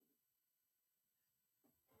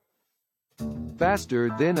faster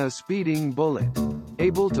than a speeding bullet,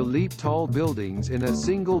 able to leap tall buildings in a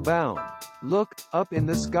single bound. Look, up in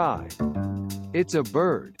the sky. It's a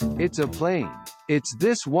bird. It's a plane. It's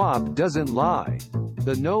This WAP Doesn't Lie.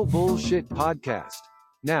 The No Bullshit Podcast.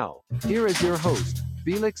 Now, here is your host,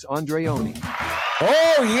 Felix Andreoni.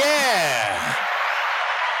 Oh, yeah!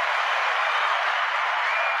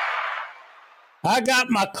 I got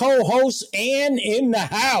my co-host Ann in the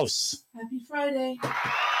house. Happy Friday.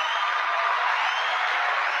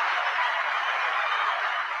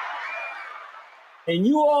 And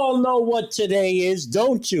you all know what today is,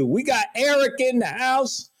 don't you? We got Eric in the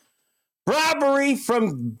house. Robbery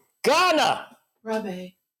from Ghana.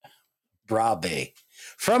 Rabe. Brabe.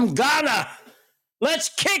 From Ghana. Let's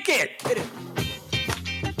kick it.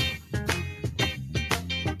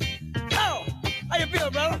 Oh, how you feel,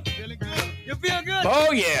 brother? Feeling good. You feel good?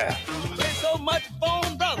 Oh, yeah. Ain't so much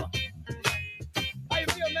fun, brother. How you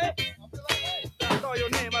feel, man? I feel all right. I call your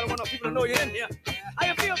name. I don't want no people to know you're in here. How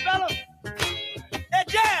you feel, fella? Hey,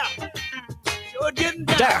 Jam. Sure getting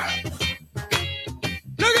down.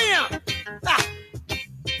 Look at him. Ah.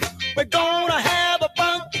 We're gonna have a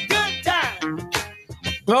funky good time.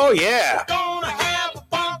 Oh, yeah. Gonna have a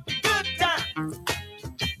funky good time.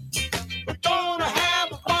 We're gonna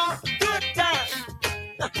have a funky good time.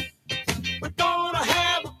 We're gonna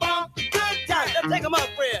have a funky good time. Let's take 'em up,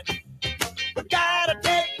 Fred. We gotta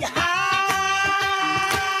take you high.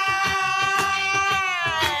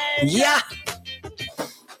 Yeah.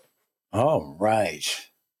 All right.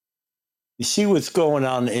 You see what's going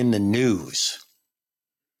on in the news.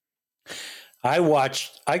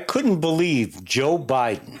 I couldn't believe Joe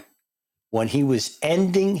Biden, when he was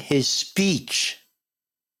ending his speech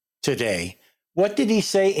today. What did he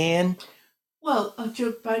say, Ann? Well,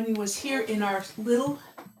 Joe Biden was here in our little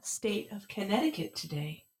state of Connecticut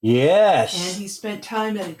today. Yes. And he spent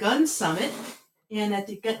time at a gun summit. And at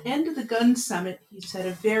the end of the gun summit, he had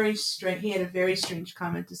a very strange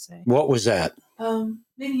comment to say. What was that?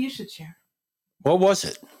 Maybe you should share. What was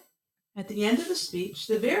it? At the end of the speech,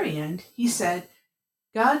 the very end, he said,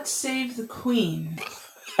 "God save the Queen."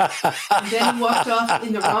 And then he walked off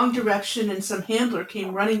in the wrong direction, and some handler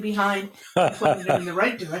came running behind and pointed him in the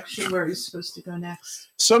right direction where he's supposed to go next.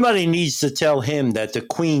 Somebody needs to tell him that the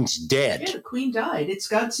Queen's dead. Yeah, the Queen died. It's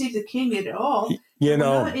God save the King at all. You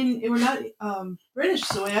know, we're not British,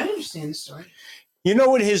 the way I understand the story. You know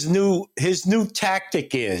what his new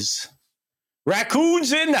tactic is?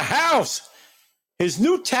 Raccoons in the house. His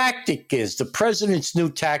new tactic is, the president's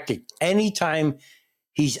new tactic, anytime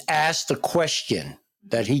he's asked a question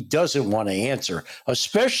that he doesn't want to answer,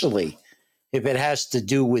 especially if it has to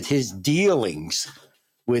do with his dealings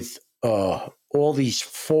with all these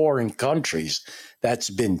foreign countries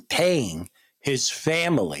that's been paying his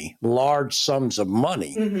family large sums of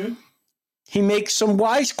money, he makes some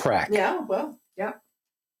wisecrack. Yeah, well, yeah.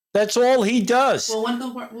 That's all he does. Well,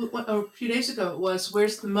 a few days ago it was,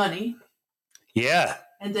 "Where's the money?" Yeah.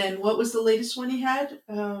 And then what was the latest one he had?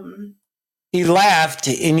 He laughed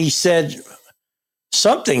and he said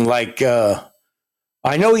something like,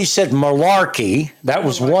 I know he said malarkey. That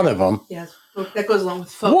was one of them. Yeah, that goes along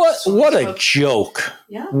with folks. What a joke.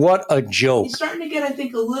 Yeah. What a joke. He's starting to get, I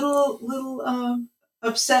think, a little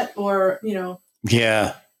upset or,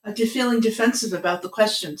 Yeah. Feeling defensive about the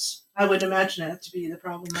questions. I would imagine that to be the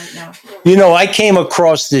problem right now. You know, I came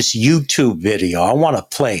across this YouTube video. I want to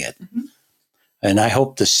play it. And I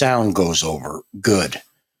hope the sound goes over good.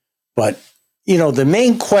 But, the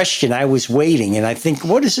main question, I was waiting, and I think,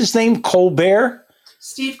 what is his name? Colbert?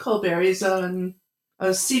 Steve Colbert is on a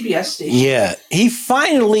CBS station. Yeah. He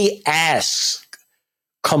finally asks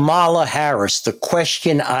Kamala Harris the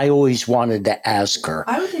question I always wanted to ask her.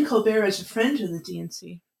 I would think Colbert is a friend of the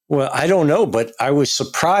DNC. Well, I don't know, but I was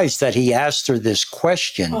surprised that he asked her this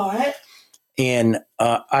question. All right. And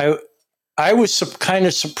I was kind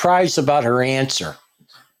of surprised about her answer,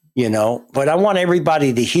 but I want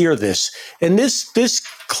everybody to hear this. And this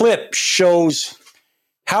clip shows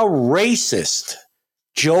how racist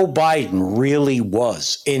Joe Biden really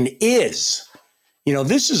was and is.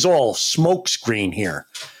 This is all smokescreen here.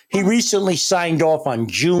 He recently signed off on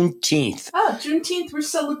Juneteenth. Oh, Juneteenth, we're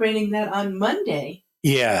celebrating that on Monday.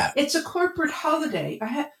 Yeah. It's a corporate holiday.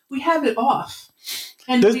 We have it off.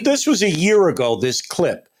 And this was a year ago, this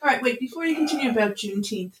clip. All right, wait, before you continue about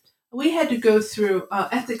Juneteenth, we had to go through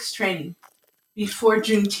ethics training before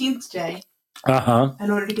Juneteenth Day in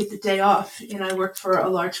order to get the day off. And I work for a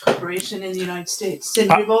large corporation in the United States.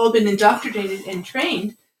 And we've all been indoctrinated and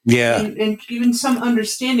trained. Yeah. And given some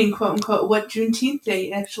understanding, quote unquote, what Juneteenth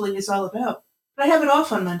Day actually is all about. But I have it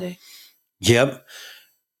off on Monday. Yep.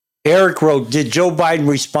 Eric wrote, did Joe Biden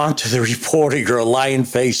respond to the reporting or a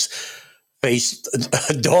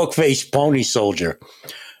dog-faced pony soldier?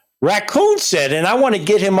 Raccoon said, and I want to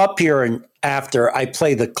get him up here and after I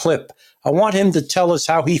play the clip. I want him to tell us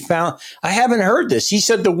how he found. I haven't heard this. He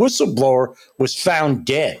said the whistleblower was found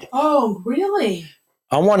dead. Oh, really?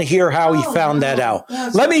 I want to hear how he found that out.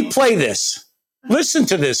 Let me play this. Listen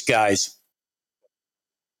to this, guys.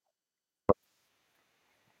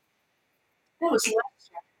 That was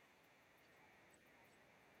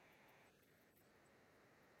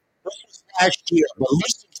last year, but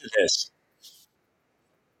listen to this.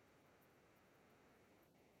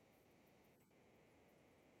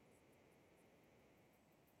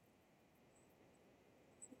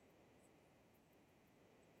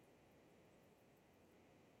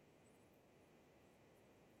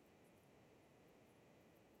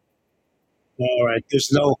 All right,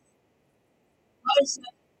 there's no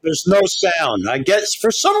sound. I guess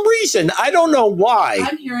for some reason, I don't know why.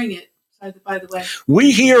 I'm hearing it, by the way.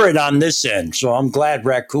 We hear it on this end, so I'm glad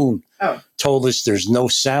Raccoon told us there's no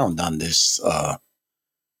sound on this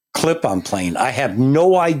clip I'm playing. I have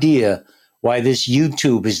no idea why this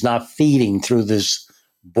YouTube is not feeding through this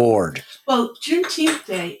board. Well, Juneteenth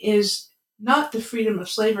Day is not the freedom of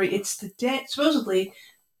slavery. It's the day, supposedly,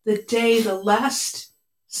 the day the last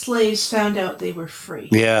slaves found out they were free.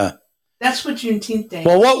 Yeah. That's what Juneteenth Day is.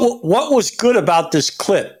 Well, what was good about this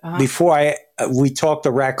clip before we talked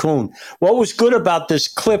to Raccoon? What was good about this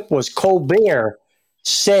clip was Colbert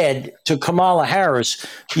said to Kamala Harris,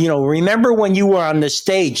 remember when you were on the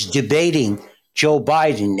stage debating Joe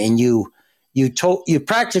Biden and you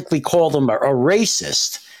practically called him a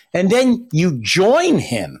racist, and then you join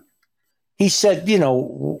him. He said,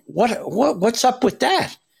 what's up with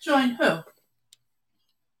that? Join who?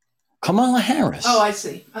 Kamala Harris. Oh, I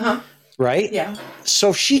see. Right? Yeah.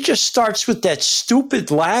 So she just starts with that stupid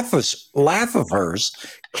laugh of hers,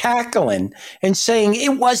 cackling and saying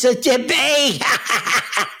it was a debate.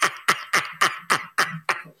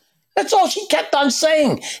 That's all she kept on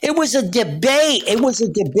saying. It was a debate. It was a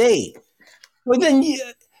debate. Well, then,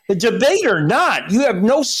 a debate or not, you have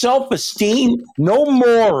no self-esteem, no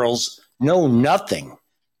morals, no nothing.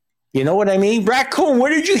 You know what I mean? Raccoon,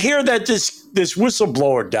 where did you hear that this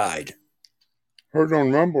whistleblower died? Heard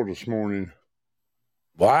on Rumble this morning.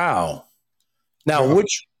 Wow. Now,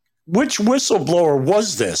 which whistleblower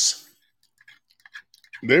was this?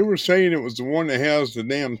 They were saying it was the one that has the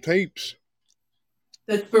damn tapes.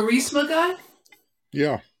 The Burisma guy?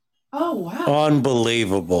 Yeah. Oh, wow.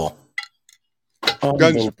 Unbelievable.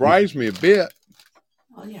 Doesn't surprise me a bit.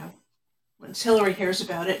 Well, yeah. Once Hillary hears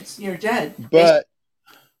about it, you're dead. But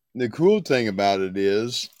the cool thing about it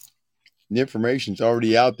is the information's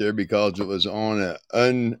already out there because it was on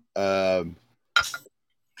an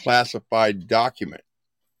unclassified document.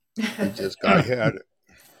 This guy had it.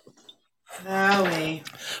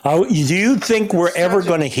 Do you think we're ever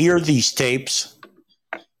going to hear these tapes?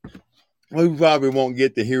 We probably won't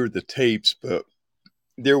get to hear the tapes, but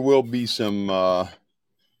there will be some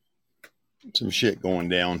shit going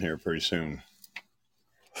down here pretty soon.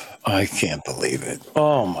 I can't believe it.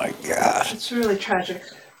 Oh my God. It's really tragic.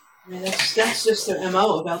 I mean, that's just their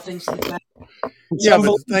MO about things like that. Yeah,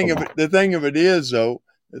 but the thing of it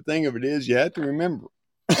is, you have to remember.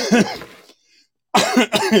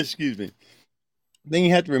 Excuse me. The thing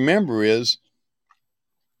you have to remember is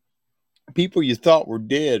people you thought were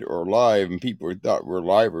dead are alive, and people you thought were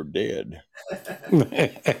alive are dead.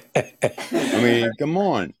 I mean, come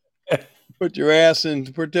on. Put your ass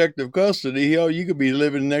in protective custody. Hell, you could be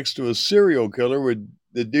living next to a serial killer with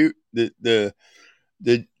the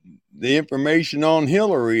information on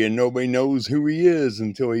Hillary, and nobody knows who he is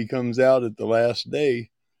until he comes out at the last day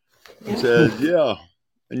and says, "Yeah,"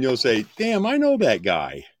 and you'll say, "Damn, I know that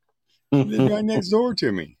guy. He's right next door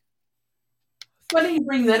to me." Funny you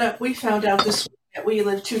bring that up. We found out this week that we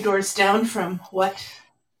live 2 doors down from what?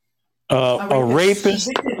 A rapist.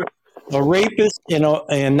 A rapist,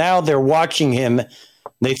 and now they're watching him.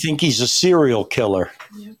 They think he's a serial killer.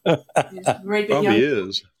 Yeah. Probably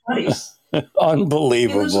is.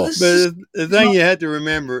 Unbelievable. But the thing you have to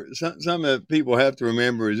remember, some of the people have to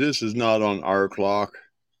remember, is this is not on our clock.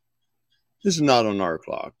 This is not on our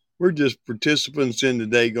clock. We're just participants in the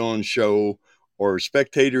Dagon show or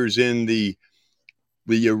spectators in the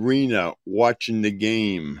arena watching the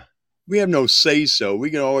game. We have no say-so. We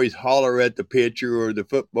can always holler at the pitcher or the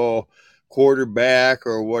football quarterback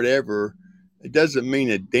or whatever. It doesn't mean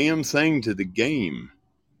a damn thing to the game.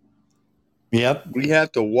 Yep. We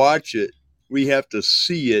have to watch it. We have to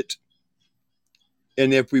see it.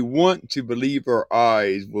 And if we want to believe our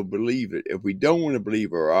eyes, we'll believe it. If we don't want to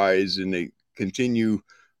believe our eyes and they continue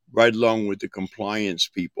right along with the compliance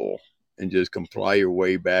people and just comply your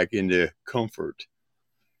way back into comfort,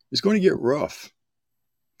 it's going to get rough.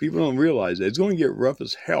 People don't realize that. It's going to get rough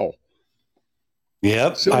as hell.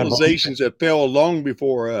 Yep. Civilizations that fell long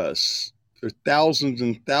before us for thousands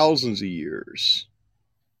and thousands of years,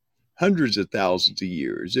 hundreds of thousands of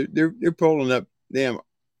years. They're pulling up damn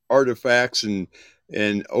artifacts and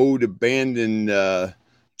old abandoned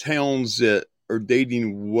towns that are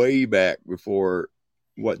dating way back before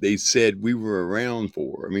what they said we were around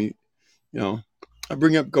for. I mean, I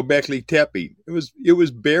bring up Göbekli Tepe. It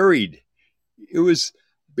was buried. It was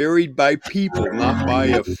buried by people, not by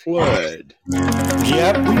a flood.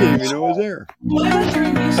 Yep. We didn't even know it was there.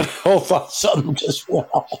 Hold on, something just went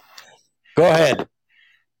off. Go ahead.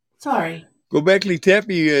 Sorry. Göbekli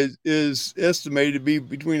Tepe is estimated to be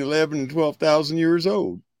between 11 and 12,000 years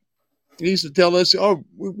old. He used to tell us, oh,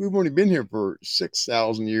 we've only been here for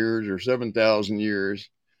 6,000 years or 7,000 years.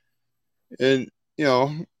 And,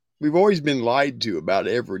 we've always been lied to about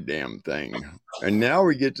every damn thing. And now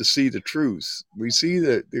we get to see the truth. We see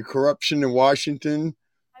the corruption in Washington.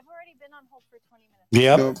 I've already been on hold for 20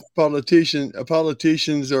 minutes. Yep.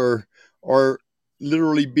 Politicians are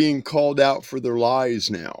literally being called out for their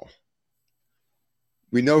lies now.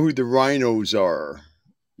 We know who the rhinos are.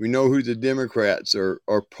 We know who the Democrats are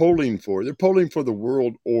polling for. They're polling for the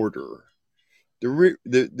world order.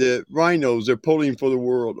 The rhinos are polling for the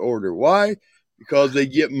world order. Why? Because they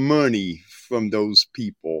get money from those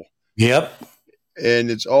people. Yep. And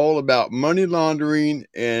it's all about money laundering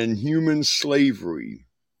and human slavery.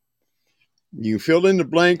 You fill in the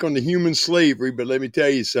blank on the human slavery, but let me tell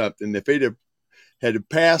you something. If they'd have had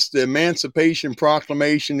passed the Emancipation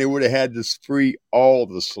Proclamation, they would have had to free all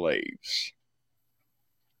the slaves.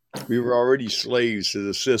 We were already slaves to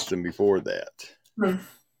the system before that.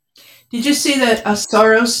 Did you see that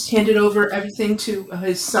Soros handed over everything to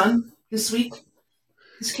his son this week?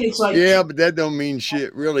 This kid's like, yeah, but that don't mean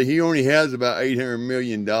shit, really. He only has about $800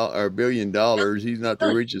 million or $1 billion. He's not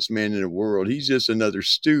the richest man in the world. He's just another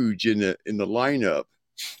stooge in the lineup.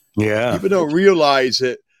 Yeah. People don't realize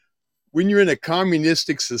that when you're in a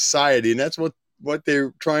communistic society, and that's what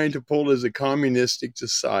they're trying to pull as a communistic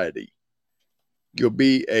society, you'll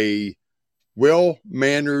be a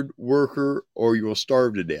well-mannered worker or you'll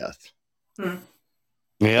starve to death.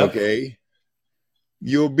 Yeah. Okay.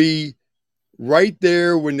 You'll be right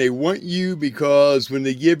there when they want you, because when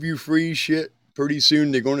they give you free shit, pretty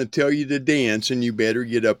soon they're going to tell you to dance and you better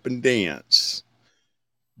get up and dance.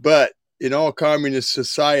 But in all communist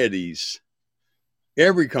societies,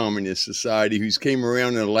 every communist society who's came around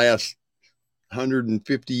in the last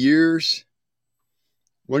 150 years,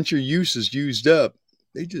 once your use is used up,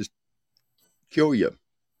 they just kill you.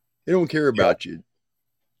 They don't care about you.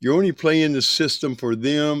 You're only playing the system for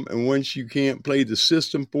them, and once you can't play the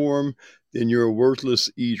system for them, then you're a worthless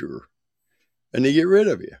eater. And they get rid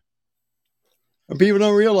of you. And people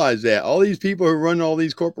don't realize that. All these people who run all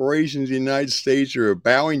these corporations in the United States are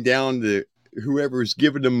bowing down to whoever's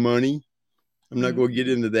giving them money. I'm not going to get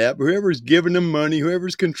into that, but whoever's giving them money,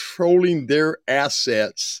 whoever's controlling their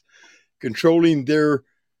assets, controlling their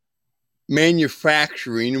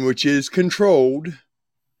manufacturing, which is controlled.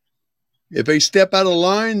 If they step out of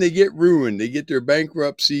line, they get ruined. They get their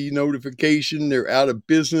bankruptcy notification. They're out of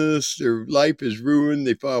business. Their life is ruined.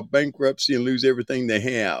 They file bankruptcy and lose everything they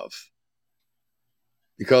have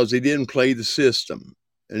because they didn't play the system.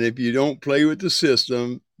 And if you don't play with the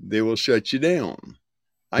system, they will shut you down.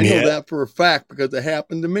 I know that for a fact because it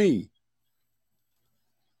happened to me.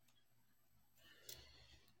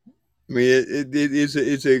 I mean,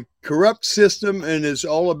 it's a corrupt system, and it's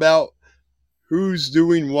all about who's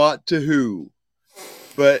doing what to who.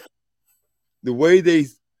 But the way they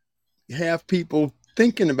have people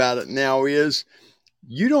thinking about it now is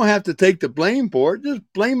you don't have to take the blame for it. Just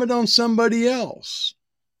blame it on somebody else.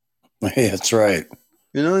 That's right.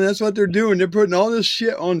 And that's what they're doing. They're putting all this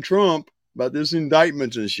shit on Trump about this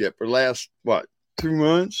indictments and shit for the last, 2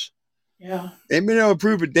 months? Yeah. They've been able to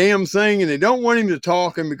prove a damn thing, and they don't want him to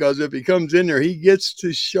talk him because if he comes in there, he gets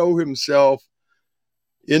to show himself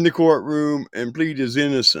in the courtroom and plead his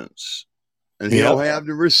innocence. And he'll have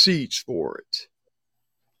the receipts for it.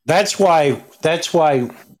 That's why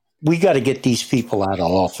we got to get these people out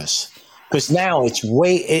of office. Because now it's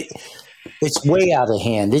way out of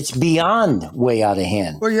hand. It's beyond way out of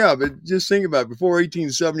hand. Well, yeah, but just think about it. Before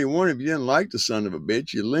 1871, if you didn't like the son of a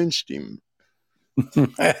bitch, you lynched him.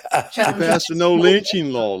 They passed a no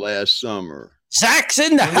lynching law last summer. Zach's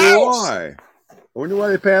in the house. Why? I wonder why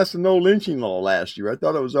they passed a no lynching law last year. I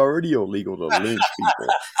thought it was already illegal to lynch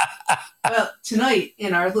people. Well, tonight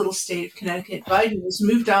in our little state of Connecticut, Biden has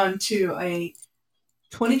moved on to a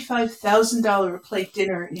 $25,000 a plate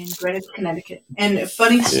dinner in Greenwich, Connecticut. And a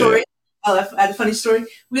funny story, I'll add a funny story.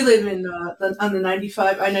 We live on the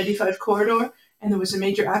I-95 corridor, and there was a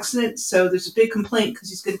major accident. So there's a big complaint because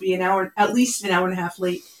he's going to be at least an hour and a half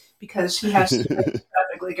late because he has to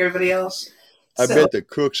traffic like everybody else. I bet the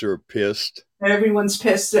cooks are pissed. Everyone's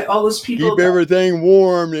pissed. All those people. Keep everything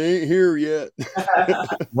warm. They ain't here yet.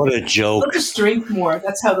 What a joke. They'll just drink more.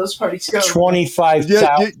 That's how those parties go.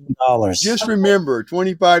 $25,000. Just remember,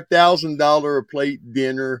 $25,000 a plate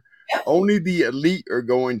dinner. Yep. Only the elite are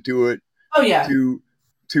going to it. Oh, yeah. To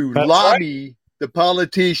lobby the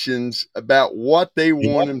politicians about what they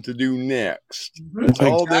want them to do next. That's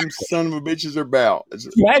all them son of a bitches are about.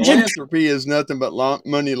 Philanthropy is nothing but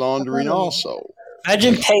money laundering also.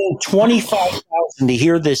 Imagine paying $25,000 to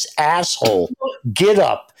hear this asshole get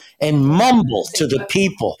up and mumble to the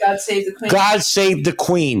people. God save the Queen. God save the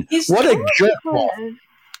Queen. What a jerk.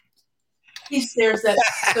 He stares that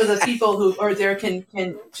so the people who are there can,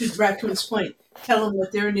 to Raccoon's point, tell them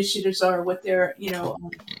what their initiatives are, what their, where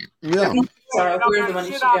the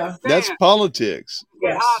money should go. That's politics.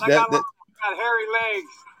 Yes. Got hairy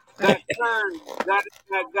legs that turn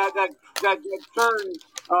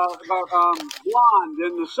blonde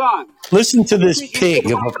in the sun. Listen to this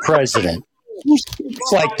pig of a president. Who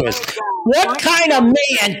speaks like this? What kind of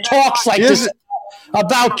man talks like this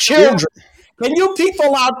about children? Can you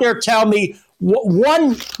people out there tell me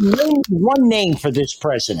one name for this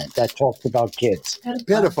president that talks about kids?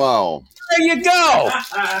 Pedophile. There you go.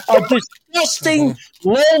 A disgusting,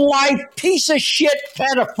 low-life piece of shit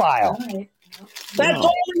pedophile. That's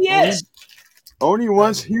all he is. Only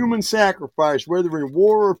wants human sacrifice, whether in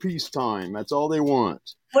war or peacetime. That's all they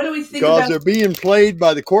want. What do we think because they're being played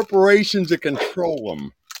by the corporations that control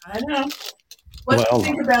them. I know. What do you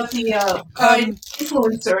think about the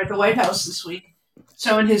influencer at the White House this week?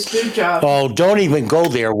 Showing his boob job. Oh, don't even go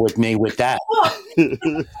there with me with that.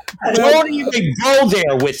 Don't even go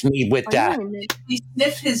there with me with that. He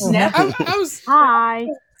sniffed his neck.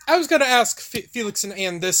 I was going to ask Felix and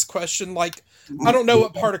Ann this question. Like, I don't know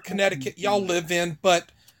what part of Connecticut y'all live in, but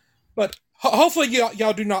hopefully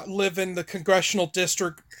y'all do not live in the congressional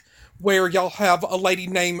district where y'all have a lady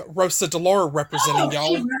named Rosa DeLauro representing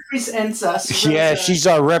y'all. She represents us. Rosa. Yeah, she's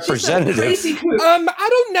our representative. She's I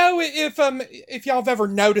don't know if y'all have ever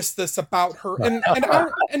noticed this about her, and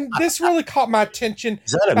this really caught my attention.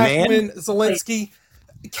 Is that a man? When Zelensky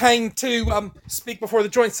came to speak before the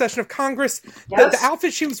joint session of Congress. Yes. The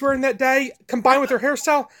outfit she was wearing that day, combined with her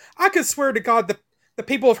hairstyle, I could swear to God the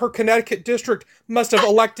people of her Connecticut district must have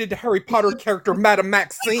elected Harry Potter character Madame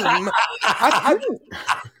Maxime. I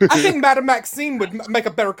think Madame Maxime would make a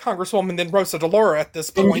better congresswoman than Rosa DeLauro at this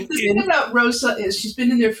point. The thing about Rosa is she's been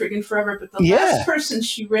in there friggin' forever, but the last person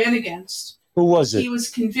she ran against, who was it? He was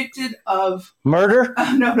convicted of murder.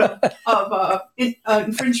 Of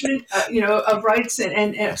infringement, of rights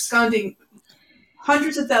and absconding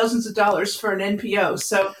hundreds of thousands of dollars for an NPO.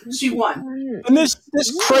 So she won. And this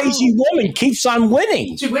crazy woman keeps on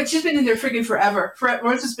winning. She's been in there friggin' forever.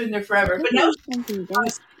 Rosa's been there forever, but now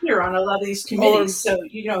she's here on a lot of these committees. I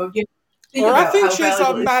think she's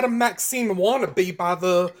a Madame Maxime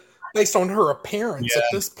wannabe based on her appearance at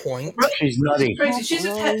this point. She's nutty. Crazy. She's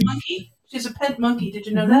a pet monkey. She's a pet monkey. Did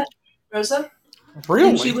you know that, Rosa?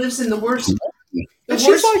 Really? And she lives in the worst.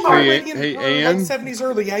 She's like hey, Ann. Late 70s,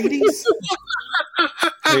 early 80s.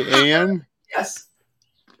 Hey, Ann. Yes.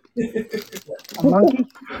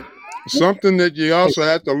 Something that you also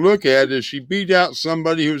have to look at is she beat out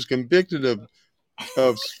somebody who's convicted of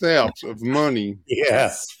theft of money.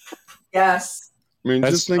 Yes. Yes. I mean,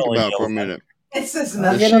 just think about it for a minute. It says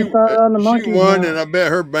nothing. She won, and I bet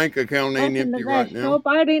her bank account ain't empty right now. Joe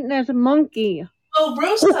Biden as a monkey. Oh,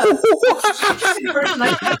 Rosa.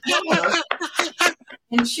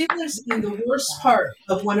 And she lives in the worst part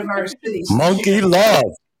of one of our cities. Monkey love.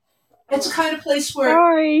 It's the kind of place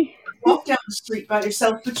where you walk down the street by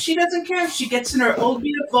yourself, but she doesn't care. She gets in her old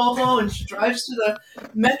beat-up Volvo and she drives to the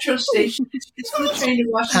metro station. She gets on the train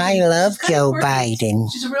to Washington. I love Joe Biden.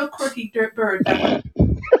 She's a real quirky dirt bird.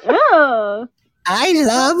 Oh. I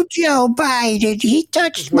love Joe Biden. He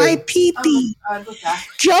touched my pee-pee.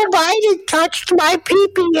 Joe Biden touched my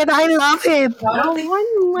pee-pee, and I love him. No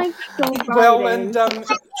one likes Joe Biden. Well, and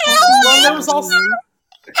there was also... I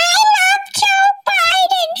love Joe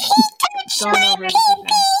Biden. He touched my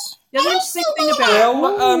pee-pee. The interesting thing about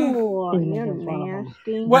you're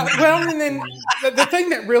nasty. Well, and then the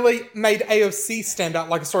thing that really made AOC stand out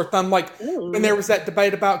like a sore thumb, like when there was that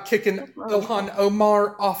debate about kicking Ilhan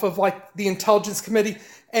Omar off of like the Intelligence Committee,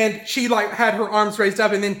 and she like had her arms raised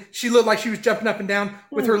up, and then she looked like she was jumping up and down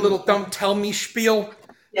with her little "Don't tell me" spiel.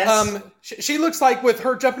 Yes. She looks like with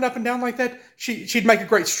her jumping up and down like that, she'd make a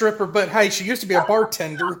great stripper. But hey, she used to be a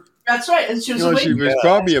bartender. That's right, and she was she was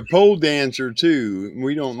probably a pole dancer too.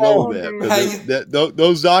 We don't know that.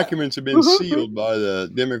 Those documents have been sealed by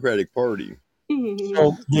the Democratic Party.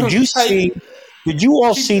 So did you see? Did you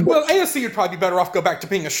all see? Well, AOC would probably be better off go back to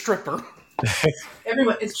being a stripper.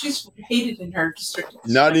 Everyone, she's hated in her district.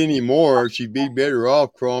 Not anymore. She'd be better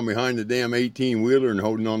off crawling behind the damn 18-wheeler and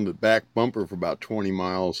holding on to the back bumper for about 20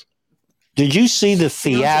 miles. Did you see the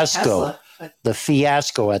fiasco? The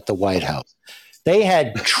fiasco at the White House. They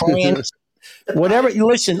had trans, whatever.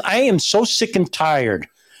 Listen, I am so sick and tired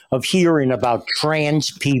of hearing about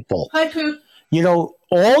trans people. Hi, Pooh. You know,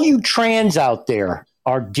 all you trans out there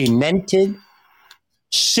are demented,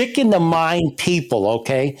 sick in the mind people,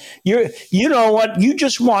 okay? You know what? You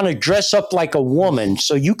just want to dress up like a woman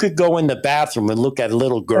so you could go in the bathroom and look at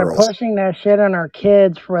little girls. They're pushing that shit on our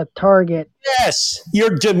kids for a target. Yes,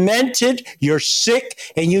 you're demented, you're sick,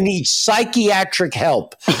 and you need psychiatric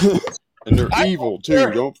help. And they're evil,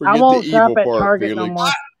 too. Don't forget the evil part,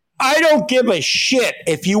 Felix. I don't give a shit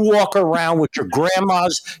if you walk around with your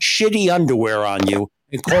grandma's shitty underwear on you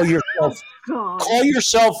and call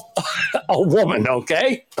yourself a woman,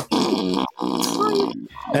 okay?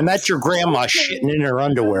 And that's your grandma shitting in her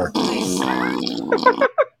underwear.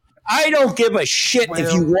 I don't give a shit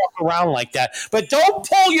if you walk around like that. But don't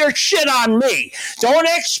pull your shit on me. Don't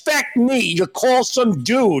expect me to call some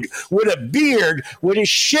dude with a beard with his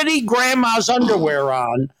shitty grandma's underwear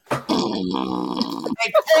on and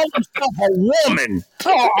call himself a woman.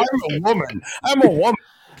 Oh, I'm a woman. I'm a woman.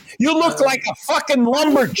 You look like a fucking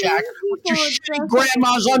lumberjack with your shitty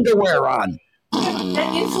grandma's underwear on.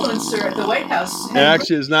 That influencer at the White House.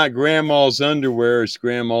 Actually, it's not grandma's underwear, it's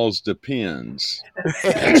grandma's Depends.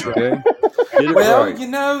 That's okay. Well, right. you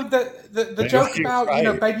know, the joke about, you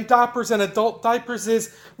know, baby diapers and adult diapers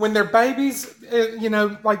is when they're babies, you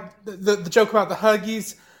know, like the joke about the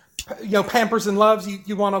Huggies, you know, Pampers and Loves,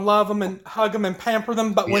 you want to love them and hug them and pamper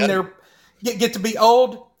them. But when they're get to be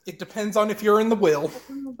old, it depends on if you're in the will.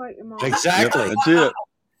 Exactly. Yep, that's it.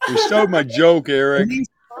 You stole my joke, Eric. You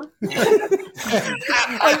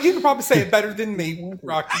can probably say it better than me,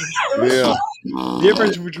 Rocky. Yeah.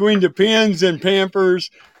 Difference between Depends and Pampers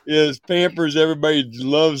is Pampers, everybody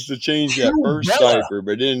loves to change that first diaper,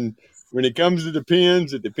 but then when it comes to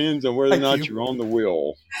Depends, it depends on whether or not you're on the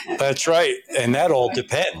wheel. That's right, and that all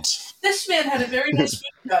depends. This man had a very nice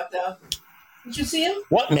boot job, though. Did you see him?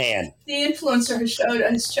 What man? The influencer who showed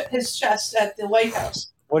his chest at the White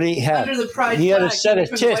House. What did he have? Under the pride he flag had a set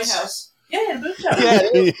of tits. Yeah, he had a boot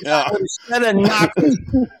job.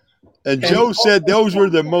 And Joe said those were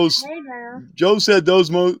the most. Joe said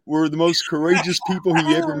those were the most courageous people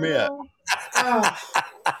he ever met. Oh.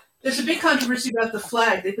 There's a big controversy about the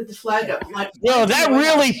flag. They put the flag up. No, that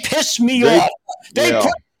really pissed me off. They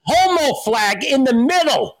put homo flag in the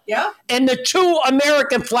middle. Yeah. And the two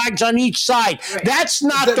American flags on each side. Right. That's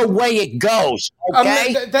not the way it goes.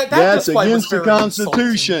 Okay. That's against the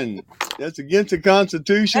Constitution. That's against the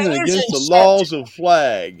Constitution and against the laws of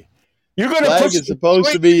flag. You're going to flag is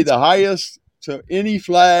supposed to be the highest to any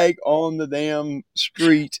flag on the damn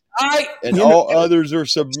street, and all others are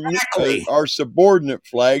subordinate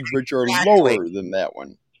flags, which are lower than that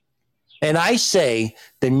one. And I say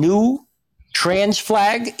the new trans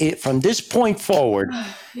flag, from this point forward,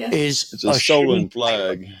 is a stolen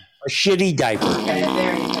flag, a shitty diaper. Okay,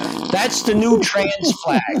 there you go. That's the new trans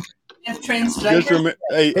flag.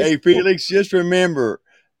 Hey, Felix, just remember.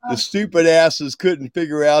 The stupid asses couldn't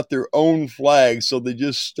figure out their own flag, so they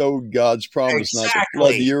just stowed God's promise not to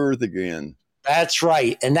flood the earth again. That's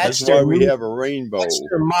right. And that's why we have a rainbow. That's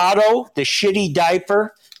their motto, the shitty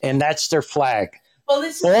diaper, and that's their flag.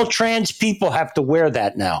 Well, all trans people have to wear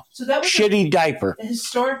that now. So that was shitty diaper. A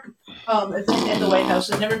historic event at the White House.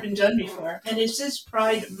 It's never been done before. And it's this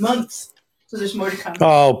Pride Month. So there's more to come.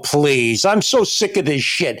 Oh, please. I'm so sick of this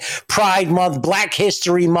shit. Pride Month, Black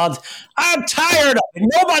History Month. I'm tired of it.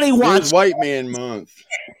 Nobody wants White Man Month.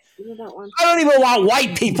 I don't even want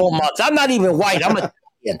White People Month. I'm not even white. I'm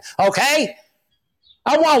Italian. Okay?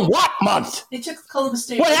 I want WAP Month. They took Columbus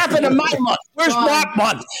Day. What happened to my month? Where's WAP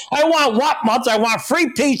Month? I want WAP Month. I want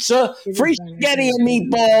free pizza, free spaghetti and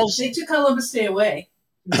meatballs. They took Columbus Day away.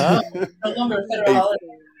 Huh? No longer a federal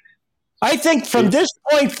holiday. I think from this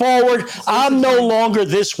point forward, I'm no longer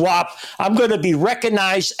this WAP. I'm going to be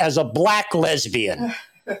recognized as a black lesbian.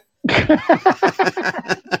 You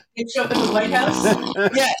show up at the White House?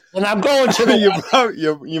 Yes, and I'm going to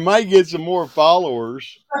the you might get some more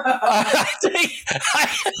followers.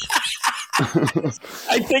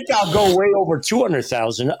 I think I'll go way over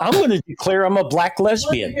 200,000. I'm going to declare I'm a black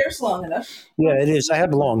lesbian. Your hair's long enough. Yeah, it is. I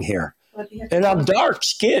have long hair. And I'm dark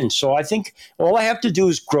skinned. So I think all I have to do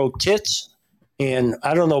is grow tits. And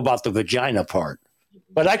I don't know about the vagina part.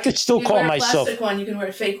 But I could still call myself. You can wear a plastic one. You can wear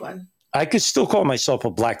a fake one. I could still call myself a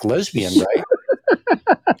black lesbian, right?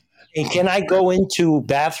 And can I go into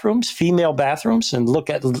bathrooms, female bathrooms, and look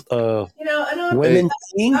at I don't. women?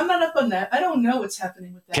 I'm not up on that. I don't know what's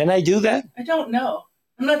happening with that. Can I do that? I don't know.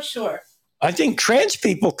 I'm not sure. I think trans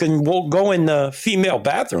people will go in the female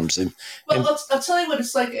bathrooms. I'll tell you what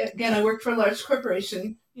it's like. Again, I work for a large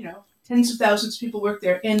corporation. Tens of thousands of people work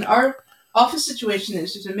there. And our office situation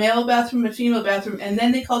is there's a male bathroom, a female bathroom, and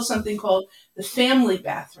then they call something called the family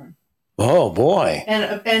bathroom. Oh boy!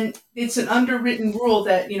 And it's an underwritten rule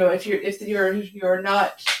that if you're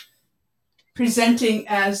not presenting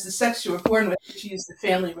as the sex you were born with, you use the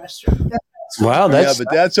family restroom. Wow, but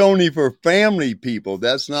that's only for family people.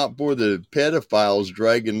 That's not for the pedophiles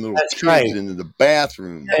dragging little kids into the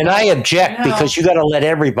bathroom. And I object because you got to let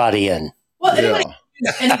everybody in. Well, anybody can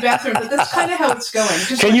use any bathroom, but that's kind of how it's going.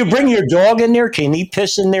 Can you bring your dog in there? Can he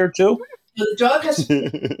piss in there too? The dog has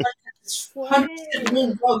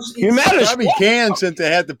 100% dogs. You probably can, since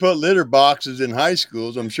they have to put litter boxes in high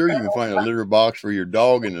schools. I'm sure you can find a litter box for your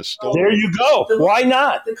dog in a store. There you go. Why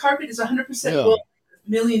not? The carpet is 100% gold. $1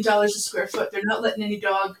 million a square foot. They're not letting any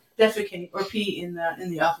dog defecate or pee in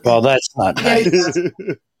the office. Well, that's not nice.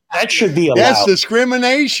 That should be allowed. That's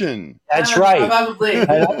discrimination. That's right. Probably. And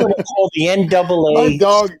I'm going to call the NAA. My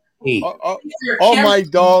dog. All my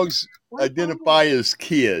dogs identify as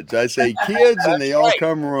kids. I say kids, and they all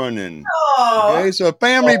come running. Oh. Okay, so a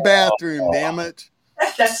family bathroom. Damn it.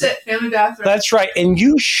 That's it. Family bathroom. That's right. And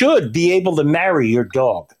you should be able to marry your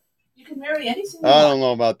dog. You can marry anything. I don't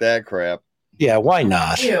know about that crap. Yeah, why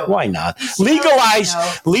not? Ew. Why not? Legalize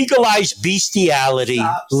bestiality.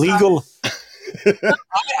 Stop.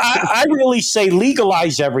 I really say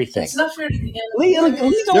legalize everything. It's not fair to the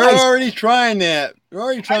legalize. They're already trying that.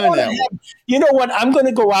 You know what? I'm going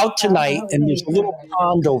to go out tonight, and there's a little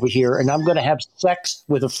pond over here, and I'm going to have sex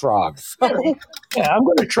with a frog. Yeah, I'm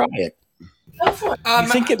going to try it. I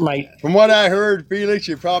think it might. From what I heard, Felix,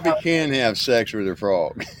 you probably can have sex with a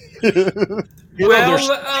frog. I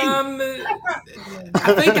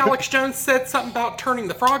think Alex Jones said something about turning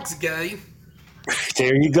the frogs gay.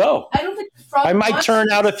 There you go. I don't think the frog. I might turn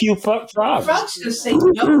out a few frogs. The frog's going to say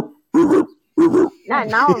no. Not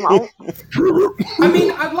now, it won't. I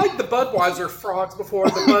mean, I like the Budweiser frogs before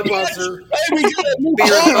the Budweiser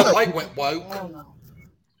beer and Bud Light went woke.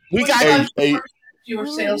 We got fewer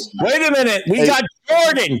sales. Wait a minute. We got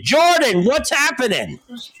Jordan. Jordan, what's happening?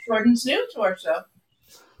 Jordan's new to our show.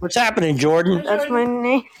 What's happening, Jordan? That's my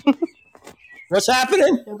name. What's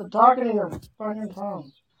happening? You're talking to your fucking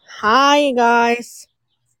phone. Hi, guys.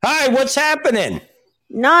 Hi, what's happening?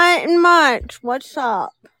 Nothing much. What's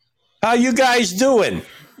up? How you guys doing?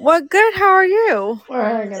 We're good. How are you? We're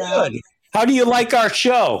hanging out. Good. How do you like our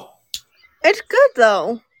show? It's good,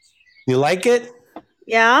 though. You like it?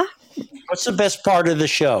 Yeah. What's the best part of the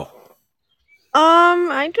show?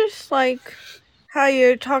 I just like how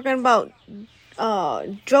you're talking about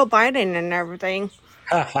Joe Biden and everything.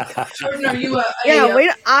 Jordan, are you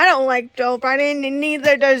I don't like Joe Biden, and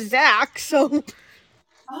neither does Zach. So.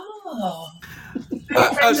 Oh.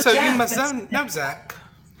 So you must know Zach.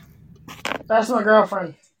 That's my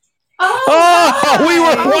girlfriend. Oh, we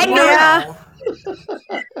were wondering. Yeah.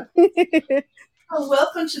 Oh,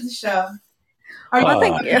 welcome to the show.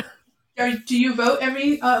 Thank you. Do you vote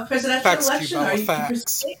every presidential Facts, election? Cuba, Or you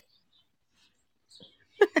facts.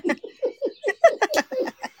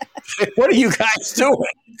 What are you guys doing?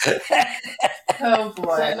 Oh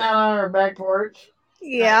boy! Sitting out on our back porch.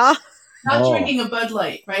 Yeah. Not drinking a Bud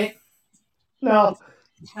Light, right? No.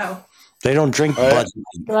 No. They don't drink Bud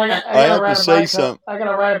Light. I have to say something. I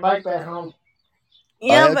gotta ride a bike back home.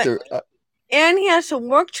 Yeah, and he has to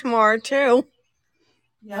work tomorrow too.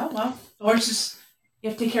 Yeah, well, the horses. You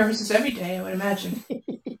have to take care of horses every day, I would imagine.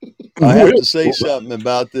 I have to say something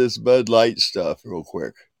about this Bud Light stuff real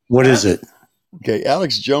quick. What is it? Okay,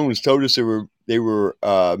 Alex Jones told us they were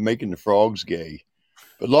making the frogs gay,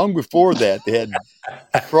 but long before that, they had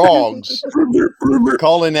frogs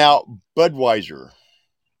calling out Budweiser.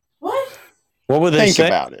 What? What were they saying? Think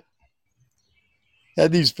about it.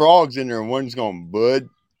 Had these frogs in there, and one's going Bud,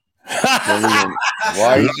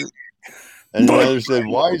 Weiser, and another said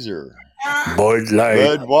Weiser. Bud Light.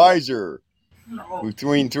 Budweiser.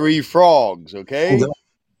 Between three frogs, okay?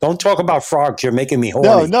 Don't talk about frogs. You're making me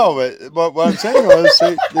horny. No, but what I'm saying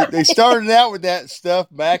was they started out with that stuff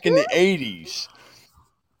back in the 80s.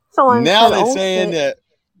 Now they're saying that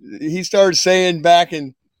he started saying back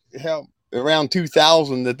in around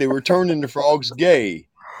 2000 that they were turning the frogs gay.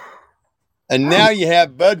 And now you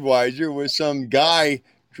have Budweiser with some guy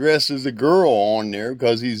dressed as a girl on there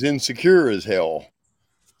because he's insecure as hell.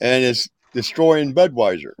 And it's destroying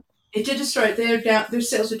Budweiser. It did destroy it. They're down. Their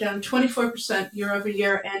sales are down 24% year over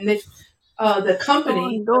year, and they've the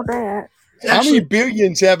company. How many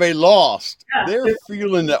billions have they lost? Yeah, they're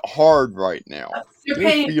feeling it hard right now. They're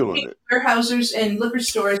paying warehousers and liquor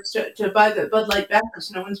stores to buy the Bud Light back because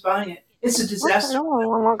no one's buying it. It's a disaster.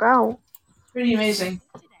 Pretty amazing,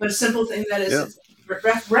 but a simple thing that is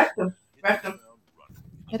wrecked them.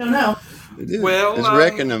 I don't know. Well, it's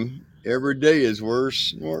wrecking them. Every day is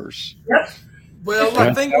worse and worse. Yep. Well,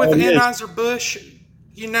 I think with Anheuser-Busch,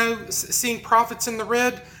 seeing profits in the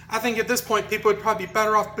red, I think at this point people would probably be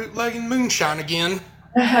better off bootlegging moonshine again.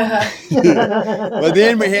 Well,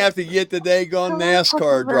 then we have to get the daggone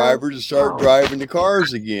NASCAR drivers to start driving the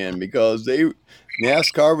cars again because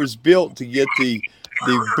NASCAR was built to get the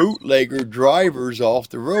bootlegger drivers off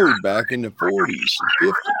the road back in the 40s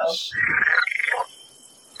and 50s.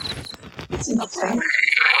 That's insane.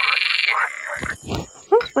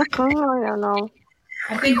 I don't know.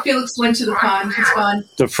 I think Felix went to the pond. He's gone.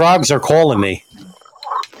 The frogs are calling me.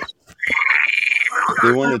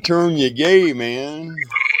 They want to turn you gay, man.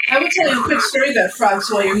 I will tell you a quick story about frogs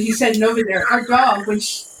while he's heading over there. Our dog, every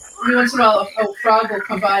once in a while, a frog will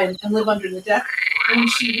come by and live under the deck. And when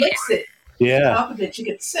she licks it, on top of it, she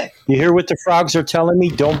gets sick. You hear what the frogs are telling me?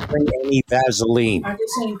 Don't bring any Vaseline. Are they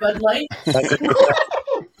saying Bud Light? They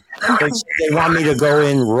want me to go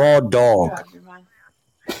in raw dog.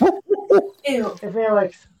 Ew.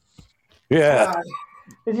 Felix. Yeah.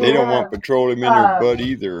 They don't want petroleum in their butt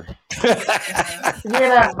either. Did you hear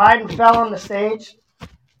that Biden fell on the stage?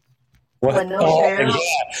 What? Yeah.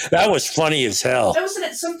 That was funny as hell. That wasn't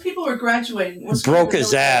it. Some people were graduating. Broke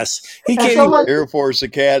his ass. He came Air Force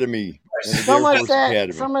Academy. Someone said,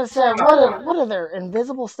 what are there,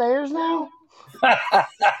 invisible stairs now?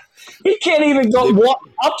 He can't even walk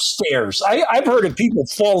upstairs. I've heard of people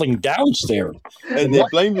falling downstairs. And they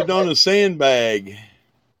blamed it on a sandbag.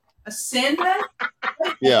 A sandbag?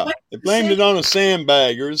 Yeah, they blamed it on a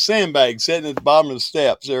sandbag or a sandbag sitting at the bottom of the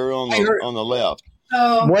steps there on the left.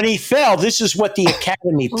 When he fell, this is what the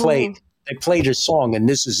Academy played. They played a song, and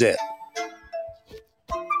this is it.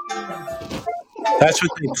 That's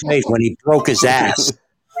what they played when he broke his ass.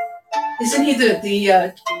 Isn't he the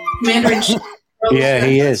commander-in-chief? Yeah,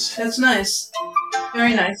 he is. That's nice.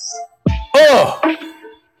 Very nice. Oh!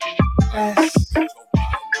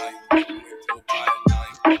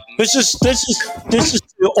 This is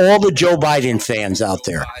to all the Joe Biden fans out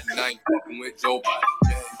there.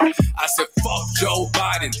 I said, fuck Joe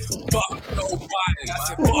Biden. Fuck Joe Biden. I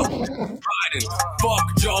said, fuck Biden. Fuck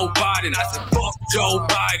Joe Biden. I said, fuck Joe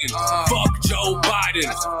Biden. Fuck Joe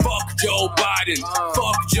Biden. Fuck Joe Biden.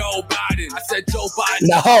 Fuck Joe Biden. I said, Joe Biden.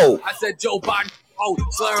 No. I said, Joe Biden. Oh,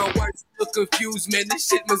 slurring words, look confused, man. This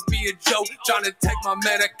shit must be a joke. Trying to take my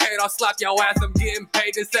Medicaid, I'll slap your ass. I'm getting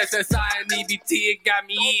paid. This SSI and EBT, it got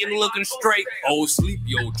me eating, looking straight. Oh,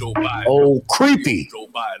 sleepy old Joe Biden. Oh, creepy. Joe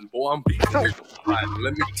Biden, boy, I'm beating Joe Biden.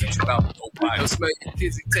 Let me teach you about Joe Biden. Smell your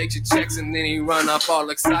kids, he takes your checks, and then he run up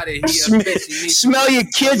all excited. Smell your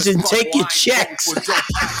kids and take your checks.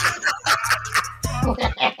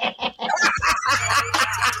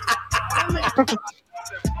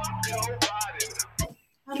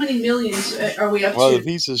 How many millions are we up to? Well, the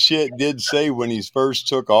piece of shit did say when he first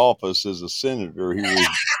took office as a senator, he was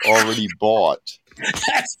already bought.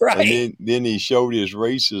 That's right. And then he showed his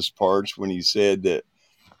racist parts when he said that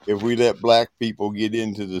if we let black people get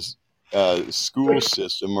into the school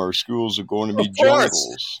system, our schools are going to be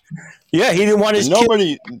jungles. Yeah, he didn't want his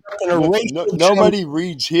nobody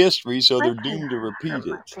reads history, so they're doomed to repeat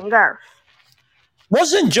it.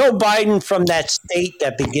 Wasn't Joe Biden from that state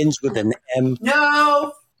that begins with an M?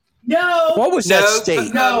 No. What was that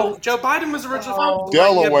state? No. Joe Biden was originally from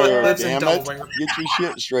Delaware, damn it. Get your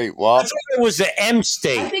shit straight, Wop. I thought it was the M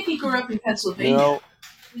state. I think he grew up in Pennsylvania. No.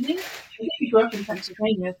 Didn't he? I think he grew up in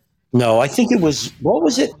Pennsylvania. No, I think it was, what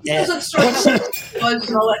was it?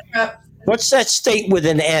 What's that state with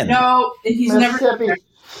an M? No, he's never.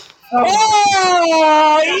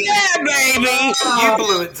 Oh, yeah, baby. You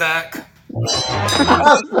blew it, Zach.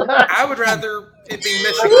 I would rather it be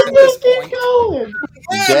Michigan at this point.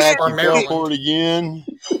 Zach, you fell for it again.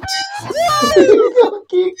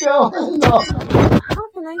 Keep going. No.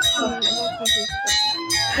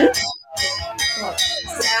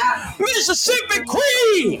 Mississippi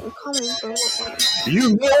Queen!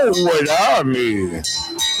 You know what I mean.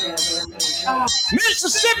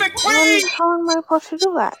 Mississippi Queen! How am I supposed to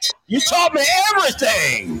do that? You taught me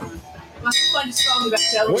everything. Let's find a song about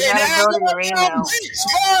Delaware. We're now in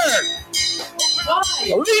Pittsburgh. Why?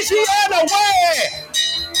 Louisiana, where?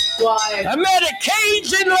 Why? I met a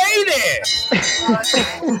Cajun lady.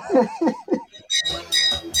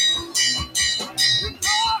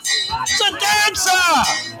 It's a dancer.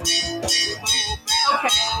 Okay.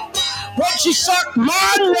 When she sucked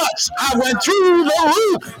my nuts, I went through the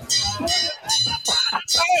roof.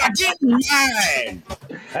 Oh, get mine.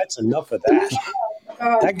 That's enough of that.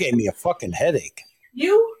 That gave me a fucking headache.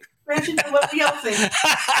 You, Reginald, what were you thinking?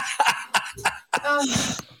 Oh,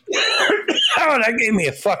 that gave me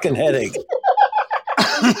a fucking headache.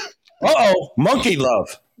 Uh-oh, monkey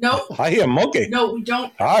love. No. I hear monkey. No, we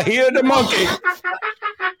don't. I hear the monkey.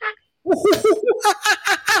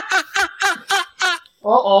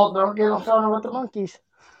 Uh-oh, don't get on phone with the monkeys.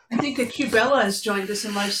 I think that Q-Bella has joined us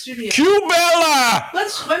in live studio. Q-Bella! Why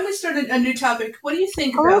don't we start a new topic? What do you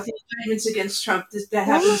think about the indictments against Trump that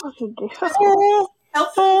happens?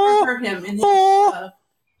 Help or hurt him in his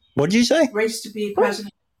What'd you say? race to be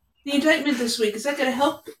president? The indictment this week, is that going to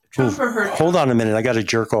help Trump or hurt him? Hold on a minute, I got to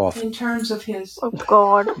jerk off. In terms of his... Oh,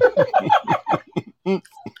 God. Okay.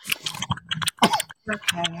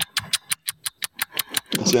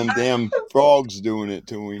 It's them damn frogs doing it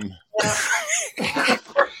to him.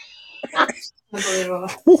 What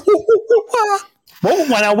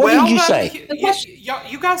did you say?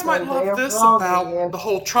 You guys might love this about the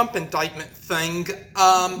whole Trump indictment thing.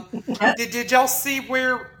 Did y'all see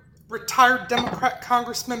where retired Democrat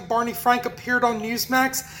Congressman Barney Frank appeared on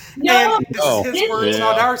Newsmax? No. And this is his words,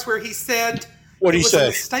 not ours, where he said What'd he it was say? a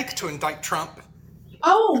mistake to indict Trump.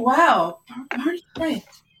 Oh, wow. Barney Frank.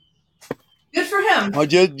 Good for him. Well,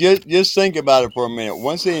 just think about it for a minute.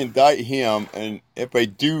 Once they indict him, and if they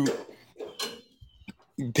do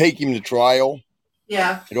take him to trial,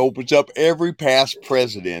 it opens up every past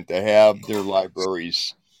president to have their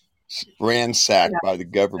libraries ransacked by the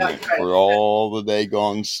government for all the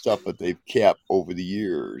daggone stuff that they've kept over the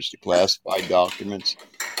years, the classified documents.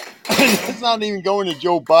 It's not even going to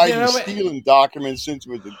Joe Biden stealing documents since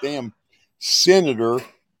he was a damn senator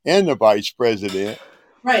and the vice president.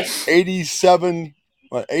 Right.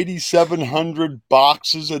 8,700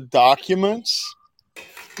 boxes of documents.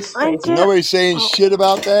 Nobody's saying shit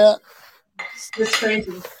about that. It's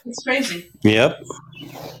crazy. It's crazy. Yep.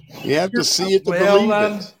 You have to see it to believe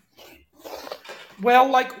it. Well,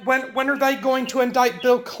 like when are they going to indict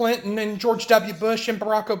Bill Clinton and George W. Bush and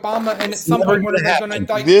Barack Obama? And at some point, when are they going to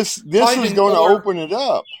indict this Biden is going to open it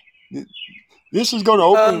up. This is going to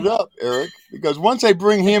open it up, Eric, because once they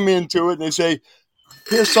bring him into it and they say,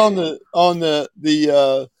 "Piss on the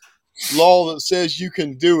law that says you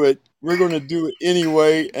can do it. We're going to do it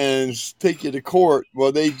anyway and take you to court."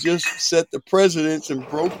 Well, they just set the precedents and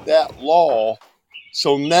broke that law,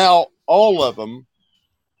 so now all of them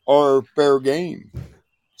are fair game.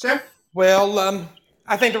 Sure. Well,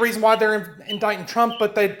 I think the reason why they're indicting Trump,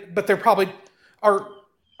 but they're probably are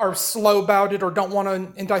slow about it or don't want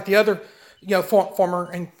to indict the other, former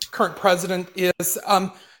and current president is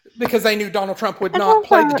because they knew Donald Trump would not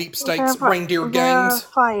play the deep state's reindeer games.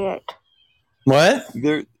 What?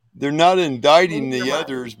 They're not indicting the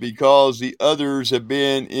others because the others have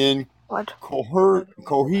been in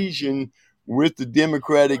cohesion with the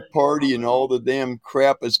Democratic Party and all the damn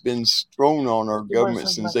crap that's been thrown on our government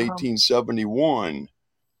since 1871.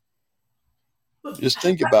 Just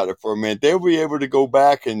think about it for a minute. They'll be able to go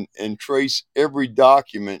back and trace every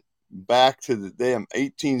document back to the damn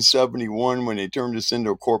 1871 when they turned us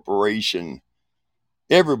into a corporation.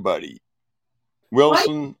 Everybody.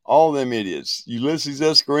 Wilson, all them idiots. Ulysses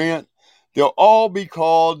S. Grant, they'll all be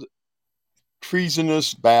called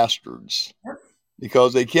treasonous bastards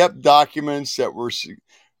because they kept documents that were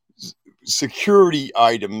security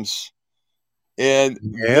items and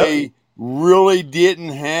they really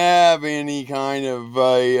didn't have any kind of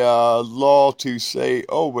a law to say,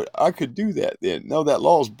 oh, but I could do that then. No, that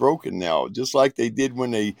law is broken now, just like they did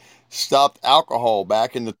when they stopped alcohol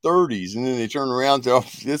back in the 30s. And then they turned around and said, oh,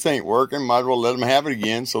 this ain't working. Might as well let them have it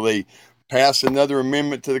again. So they passed another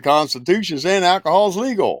amendment to the Constitution saying alcohol is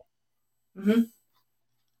legal. Mm-hmm.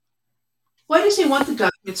 Why does he want the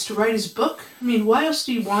documents to write his book? I mean, why else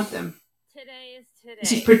do you want them? Today is today.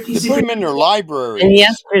 They put them in their library. And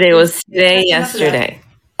yesterday was today, yesterday.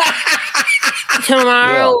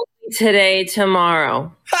 Tomorrow will be today,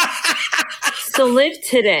 tomorrow. So live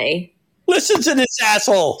today. Listen to this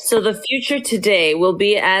asshole. So the future today will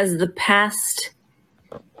be as the past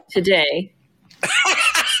today,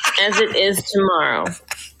 as it is tomorrow.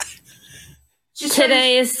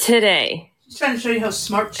 Today is today. She's trying to show you how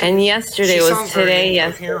smart she is. And yesterday was today.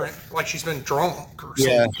 Yes, like she's been drunk or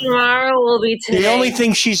Yeah. something. Tomorrow will be today. The only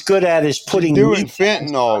thing she's good at is putting doing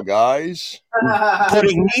fentanyl, guys.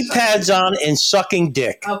 Putting knee pads on and sucking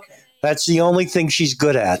dick. Okay. That's the only thing she's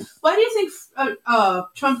good at. Why do you think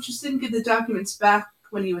Trump just didn't give the documents back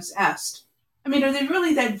when he was asked? I mean, are they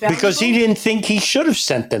really that valuable? Because he didn't think he should have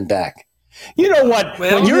sent them back. You know what?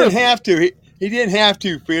 Well, he didn't have to. He didn't have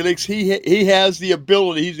to, Felix. He has the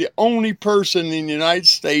ability. He's the only person in the United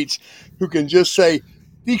States who can just say,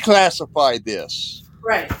 declassify this.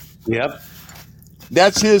 Right. Yep.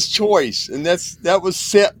 That's his choice, and that was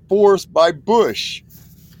set forth by Bush.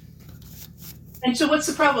 And so what's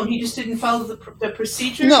the problem? He just didn't follow the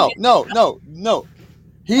procedure? No.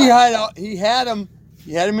 He had him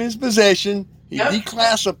in his possession. He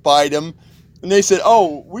declassified him, and they said,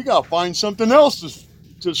 "Oh, we got to find something else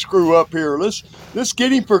to screw up here. Let's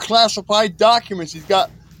get him for classified documents he's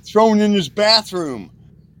got thrown in his bathroom."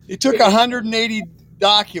 He took 180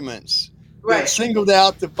 documents, right, singled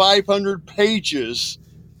out the 500 pages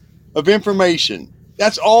of information.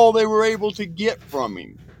 That's all they were able to get from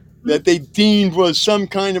him, that they deemed was some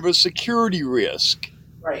kind of a security risk.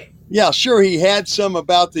 Right. Yeah, sure, he had some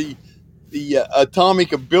about the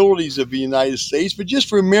atomic abilities of the United States, but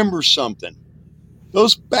just remember something.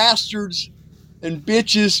 Those bastards and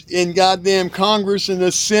bitches in goddamn Congress and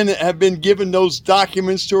the Senate have been giving those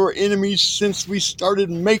documents to our enemies since we started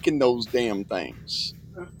making those damn things.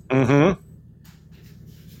 Mm-hmm.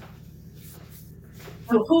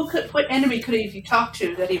 What enemy could he talk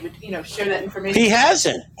to that he would, share that information? He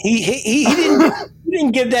hasn't. He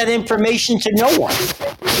didn't give that information to no one.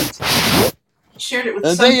 He shared it with.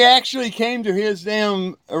 And they actually came to his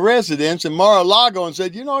damn residence in Mar-a-Lago and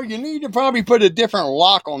said, you need to probably put a different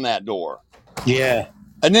lock on that door. Yeah.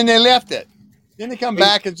 And then they left it. Then they come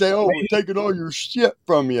back and say, "Oh, we're taking all your shit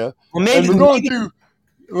from you. Well, maybe, and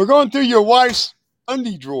we're going through your wife's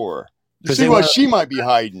undie drawer to see what she might be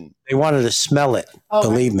hiding." They wanted to smell it.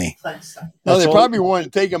 Believe me. No, they probably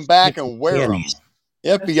wanted to take them back and wear them.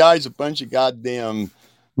 The FBI's a bunch of goddamn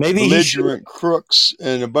belligerent crooks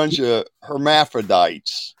and a bunch of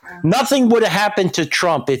hermaphrodites. Nothing would have happened to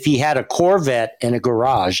Trump if he had a Corvette in a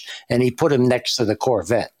garage and he put him next to the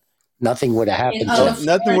Corvette. Nothing would have happened to him.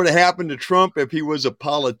 Nothing would have happened to Trump if he was a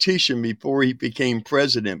politician before he became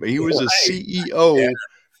president. But he was a CEO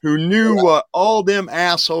who knew what all them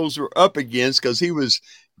assholes were up against because he was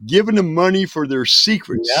giving them money for their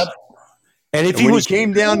secrets. Yep. And when he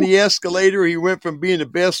came down the escalator, he went from being the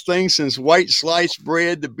best thing since white sliced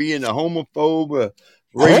bread to being a homophobe, a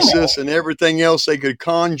racist, and everything else they could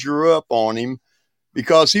conjure up on him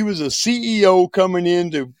because he was a CEO coming in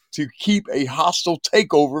to keep a hostile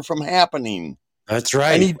takeover from happening. That's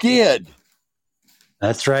right. And he did.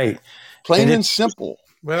 That's right. Plain and simple.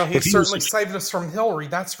 Well, he certainly saved us from Hillary,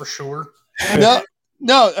 that's for sure.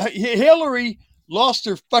 No, Hillary lost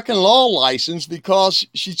her fucking law license because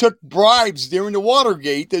she took bribes during the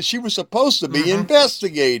Watergate that she was supposed to be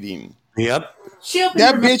investigating. Yep.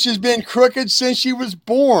 That bitch has been crooked since she was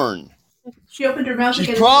born. She opened her mouth.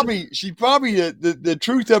 She probably the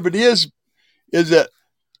truth of it is that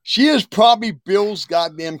she is probably Bill's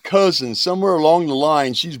goddamn cousin somewhere along the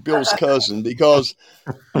line. She's Bill's cousin because,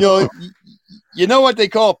 you know what they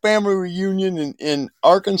call a family reunion in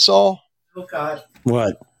Arkansas? Oh, God.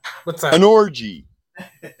 What? What's that? An orgy.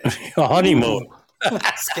 A honeymoon.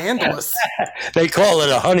 Scandalous. They call it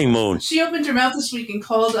a honeymoon. She opened her mouth this week and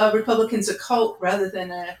called Republicans a cult rather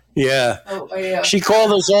than a... Yeah. She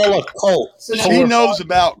called us all a cult. So she knows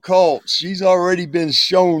about cults. She's already been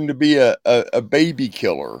shown to be a baby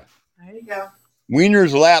killer. There you go.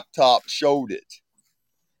 Wiener's laptop showed it.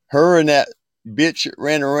 Her and that bitch that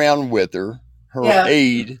ran around with her,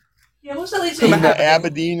 aide. Yeah, what's that lady's name?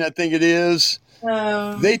 Abedin, I think it is.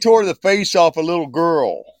 They tore the face off a little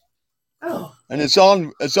girl. Oh. And it's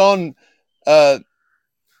on Huma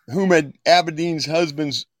Abedin's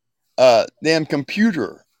husband's damn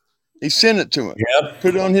computer. They sent it to him. Yep.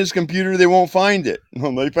 Put it on his computer, they won't find it.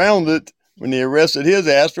 Well, they found it when they arrested his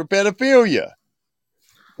ass for pedophilia.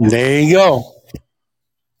 There you go.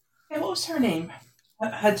 Hey, what was her name?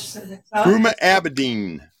 Huma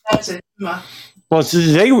Abedin. That's it. Huma. Well, so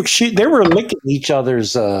they were licking each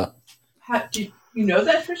other's. Do you know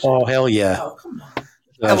that for sure? Oh, hell yeah. Oh, come on.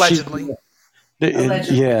 Allegedly.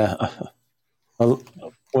 Yeah.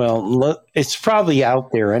 Well, it's probably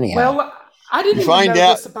out there anyhow. Well, I didn't even know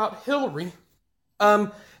this about Hillary.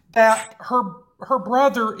 That her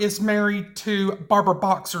brother is married to Barbara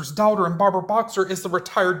Boxer's daughter, and Barbara Boxer is the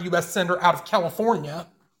retired U.S. Senator out of California.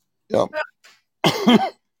 Yep.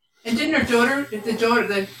 And didn't her daughter,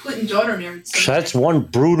 the Clinton daughter, married somebody? That's one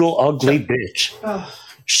brutal, ugly bitch. Oh.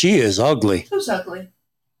 She is ugly. Who's ugly?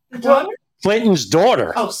 The daughter? Clinton's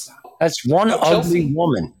daughter. Oh, stop. That's one ugly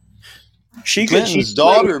woman. Clinton's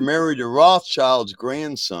daughter married a Rothschild's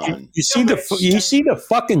grandson. You see the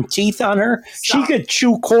fucking teeth on her? Stop. She could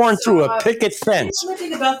chew corn through a picket fence. We don't know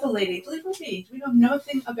anything about the lady. Believe me, we know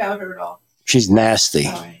nothing about her at all. She's nasty,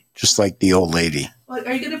 right. Just like the old lady. Well,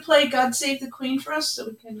 are you going to play "God Save the Queen" for us so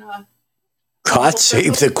we can? God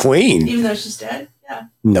save the Queen, even though she's dead. Yeah.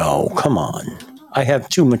 No, come on. I have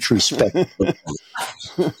too much respect.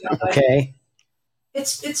 Okay.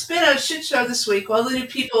 It's been a shit show this week. All the new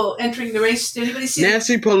people entering the race. Did anybody see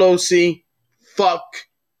Nancy Pelosi? Fuck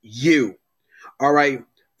you. All right.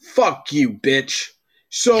 Fuck you, bitch.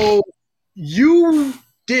 So you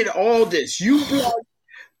did all this. You brought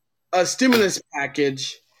a stimulus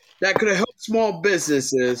package that could have helped small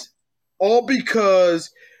businesses, all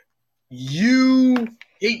because you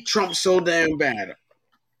hate Trump so damn bad.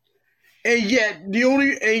 And yet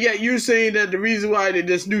you're saying that the reason why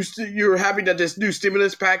you're happy that this new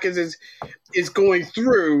stimulus package is going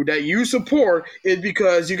through that you support is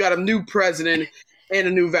because you got a new president and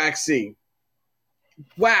a new vaccine.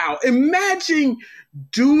 Wow. Imagine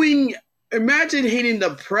hating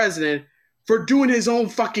the president for doing his own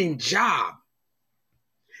fucking job.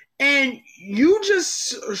 And you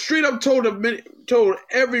just straight up told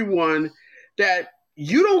everyone that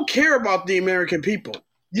you don't care about the American people.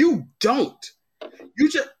 You don't. You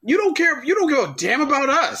don't care. You don't give a damn about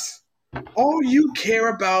us. All you care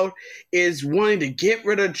about is wanting to get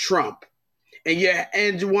rid of Trump, and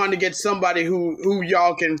you want to get somebody who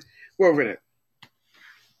y'all can work with it.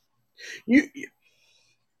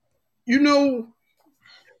 You know,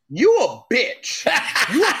 you a bitch.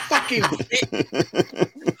 You a fucking bitch.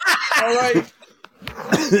 All right.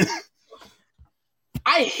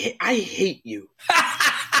 I hate you.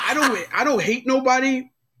 I don't hate nobody.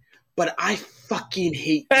 But I fucking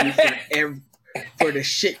hate you for the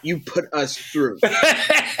shit you put us through.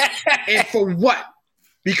 And for what?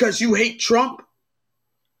 Because you hate Trump?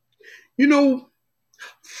 You know,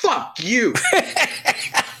 fuck you.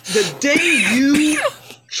 The day you,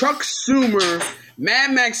 Chuck Schumer,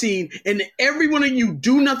 Mad Maxine, and every one of you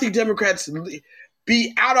do-nothing Democrats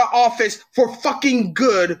be out of office for fucking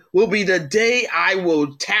good will be the day I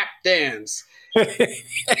will tap dance. I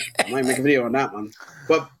might make a video on that one.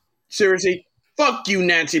 But seriously, fuck you,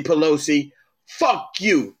 Nancy Pelosi. Fuck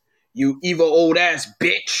you, you evil old ass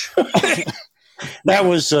bitch. That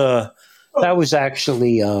was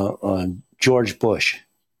actually George Bush.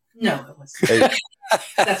 No, it wasn't.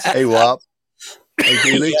 Hey, Wop. Hey,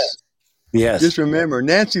 Felix. Yes. Just remember,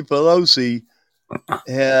 Nancy Pelosi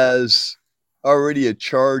has already a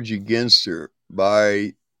charge against her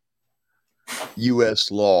by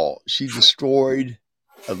U.S. law. She destroyed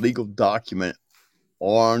a legal document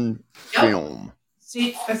on film.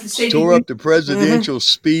 Tore up the presidential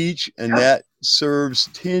speech, and that serves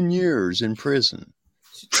 10 years in prison.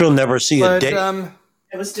 She'll never see a day.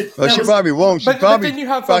 She probably won't. She's probably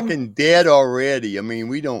fucking dead already. I mean,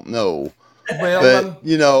 we don't know. Well, but,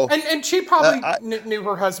 you know. And she probably knew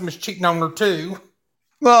her husband was cheating on her, too.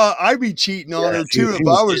 Well, I'd be cheating on her, too, if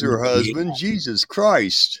I was her husband. Jesus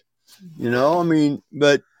Christ. You know, I mean,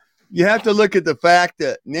 but you have to look at the fact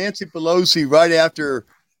that Nancy Pelosi, right after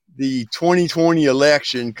the 2020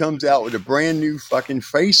 election, comes out with a brand new fucking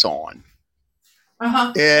face on.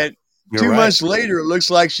 Uh-huh. And 2 months later, it looks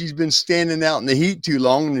like she's been standing out in the heat too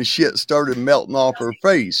long and the shit started melting off her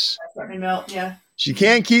face. Starting to melt, yeah. She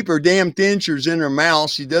can't keep her damn dentures in her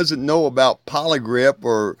mouth. She doesn't know about Polygrip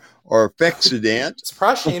or Fexident.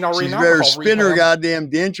 Surprised she ain't already. She's better spin her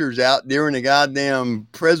goddamn dentures out during a goddamn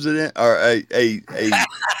president or a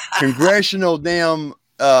congressional damn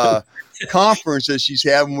conference that she's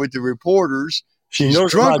having with the reporters. She's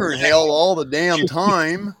drunker in hell all the damn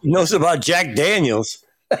time. She knows about Jack Daniels.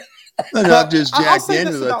 Not just Jack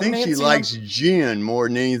Daniels. I think she likes gin more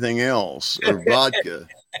than anything else, or vodka.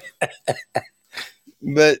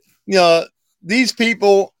 But you know, these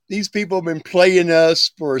people have been playing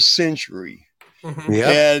us for a century. Mm-hmm. Yep.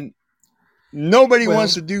 And nobody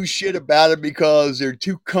wants to do shit about it because they're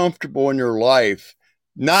too comfortable in their life,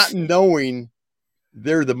 not knowing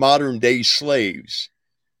they're the modern day slaves.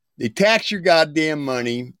 They tax your goddamn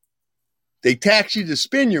money. They tax you to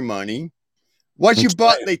spend your money. What you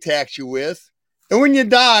bought, they tax you with. And when you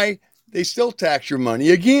die, they still tax your money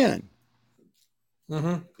again.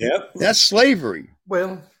 Mm-hmm. Yep. That's slavery.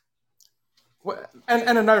 Well,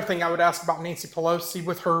 and another thing I would ask about Nancy Pelosi,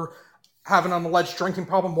 with her having an alleged drinking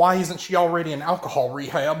problem, why isn't she already in alcohol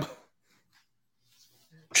rehab?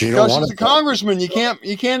 Because she's a congressman. You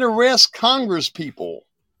can't arrest Congress people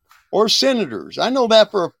or senators. I know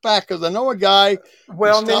that for a fact because I know a guy who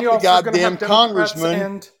stopped a goddamn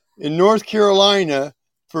congressman in North Carolina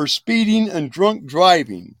for speeding and drunk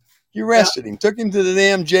driving. He arrested him, took him to the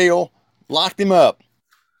damn jail, locked him up.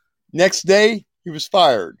 Next day, he was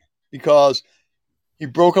fired because he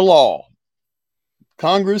broke a law.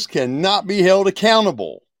 Congress cannot be held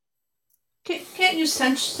accountable. Can't you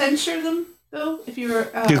censure them, though? If you're,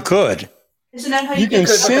 you could. Isn't that how you can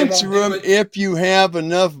censor them if you have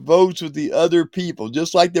enough votes with the other people,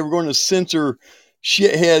 just like they were going to censor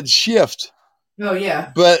shithead Shift. Oh,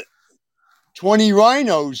 yeah. But 20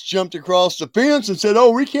 rhinos jumped across the fence and said,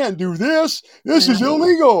 "Oh, we can't do this. This is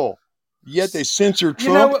illegal." Yet they censored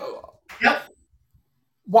Trump.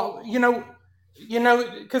 Well,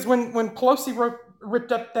 because when Pelosi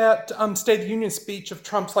ripped up that State of the Union speech of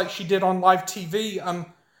Trump's like she did on live TV,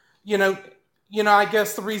 I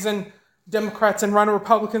guess the reason Democrats and Rhino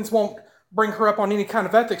Republicans won't bring her up on any kind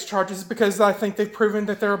of ethics charges is because I think they've proven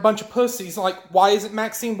that they're a bunch of pussies. Like, why isn't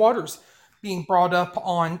Maxine Waters being brought up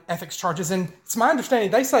on ethics charges? And it's my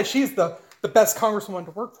understanding they say she's the best congresswoman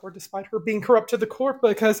to work for, despite her being corrupt to the core,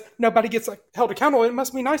 because nobody gets held accountable. It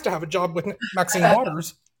must be nice to have a job with Maxine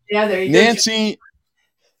Waters. Yeah, there you go.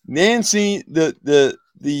 Nancy, the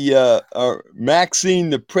Maxine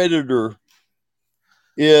the Predator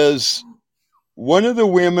is one of the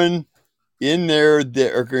women in there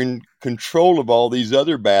that are in control of all these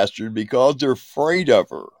other bastards because they're afraid of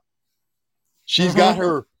her. She's got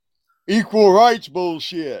her equal rights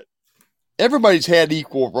bullshit. Everybody's had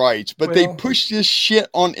equal rights, but they push this shit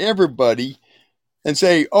on everybody and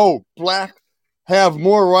say, "Oh, black have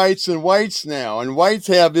more rights than whites now, and whites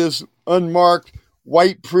have this unmarked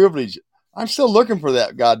white privilege." I'm still looking for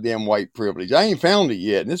that goddamn white privilege. I ain't found it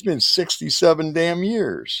yet, and it's been 67 damn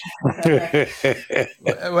years. I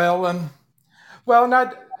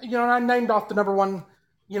named off the number one,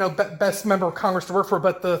 best member of Congress to work for,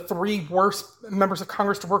 but the three worst members of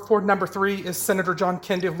Congress to work for. Number 3 is Senator John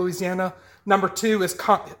Kennedy of Louisiana. Number 2 is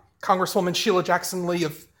Congresswoman Sheila Jackson Lee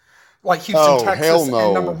of Houston, Texas. Hell no.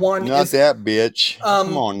 And number 1 not is that bitch.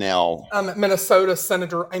 Come on now. Minnesota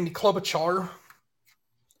Senator Amy Klobuchar.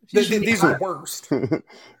 These are the worst.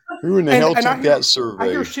 Who in the hell took that survey? I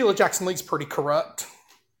hear Sheila Jackson Lee's pretty corrupt.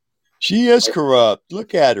 She is corrupt.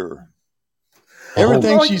 Look at her.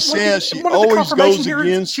 Everything she says, she always goes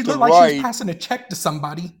against she the looked like right. She was passing a check to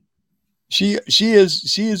somebody. She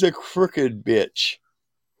is a crooked bitch.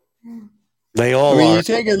 They all are. You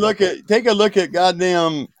take a look at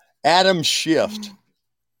goddamn Adam Schiff.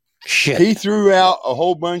 Shit. He threw out a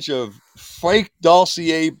whole bunch of fake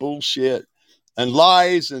dossier bullshit and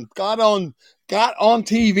lies and got on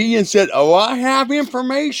TV and said, "Oh, I have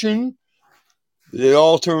information." It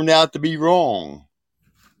all turned out to be wrong.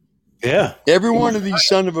 Yeah. Every one of these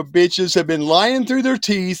son of a bitches have been lying through their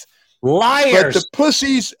teeth. Liars. But the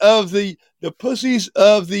pussies of the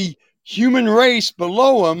human race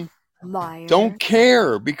below them don't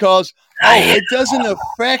care because it doesn't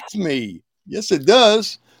affect me. Yes, it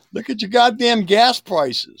does. Look at your goddamn gas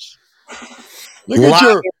prices. Look at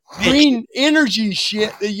your green energy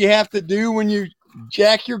shit that you have to do when you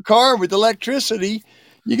jack your car with electricity.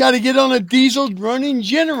 You got to get on a diesel running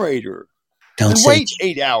generator. Don't and wait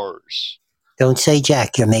 8 hours. Don't say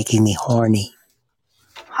Jack, you're making me horny.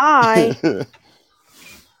 Hi.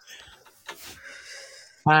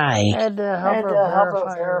 Hi. Had to help her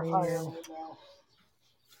verify her email.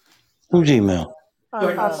 Whose email?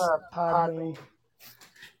 Podme.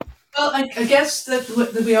 Well, I guess that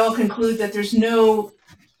we all conclude that there's no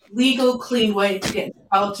legal, clean way to get into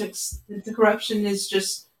politics. The corruption is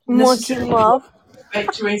just necessary. Love.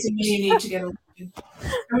 Right, to raise the money you need to get elected.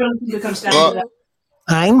 I don't think it comes down to that.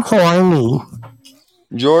 I'm horny.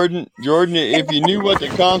 Jordan, if you knew what the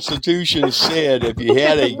Constitution said, if you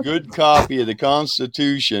had a good copy of the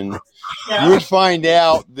Constitution, you would find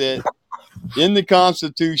out that in the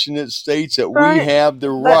Constitution it states that we have the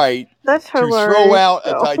right to throw out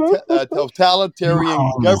a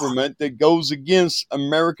totalitarian government that goes against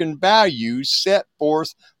American values set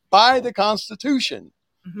forth by the Constitution.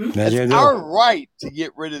 Mm-hmm. It's our right to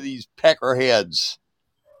get rid of these peckerheads.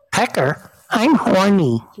 Pecker? I'm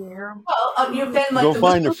horny. Well, you've been like go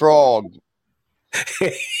find a frog.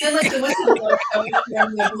 Then like the whistleblower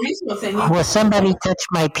thing. Will somebody touch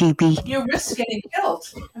my pee-pee? Your risk getting killed.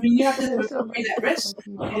 I mean, you have to pay that risk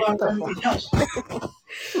along with everything else.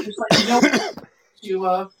 It's like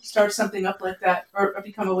to start something up like that or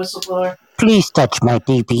become a whistleblower. Please touch my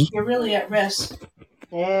pee-pee. You're really at risk.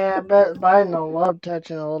 Yeah, I bet Biden will love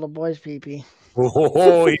touching a little boy's pee-pee.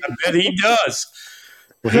 Oh, I bet he does.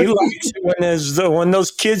 Well, he likes it when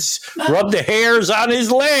those kids rub the hairs on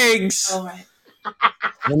his legs. All right.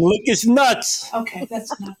 And lick his nuts. Okay,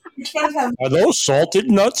 that's enough. You're trying to have Are those salted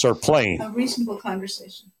nuts or plain? a reasonable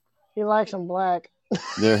conversation. He likes them black.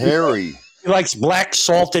 They're hairy. He likes black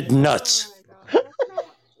salted nuts.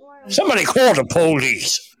 Somebody call the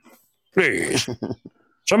police. Please.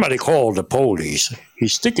 Somebody call the police.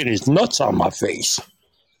 He's sticking his nuts on my face.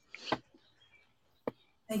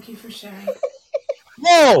 Thank you for sharing.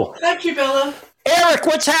 Whoa! Thank you, Bella. Eric,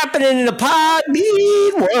 what's happening in the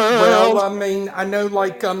Podbean world? Well, I mean, I know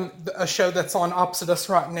like a show that's on opposite us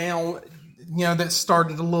right now, you know, that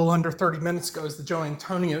started a little under 30 minutes ago is the Joe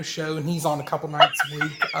Antonio show, and he's on a couple nights a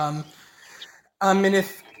week. And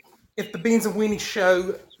if the Beans and Weenie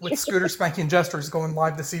show with Scooter, Spanky, and Jester is going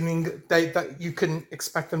live this evening, that you can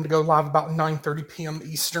expect them to go live about 9:30 p.m.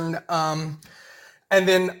 Eastern. And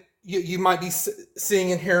then you might be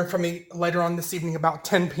seeing and hearing from me later on this evening about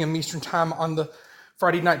 10 p.m. Eastern time on the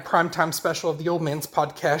Friday night primetime special of the Old Man's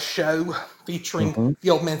Podcast show featuring the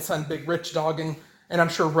Old Man's son, Big Rich Dog, and I'm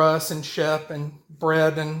sure Russ and Shep and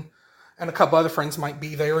Brett and a couple other friends might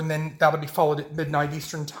be there. And then that'll be followed at midnight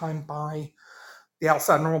Eastern time by the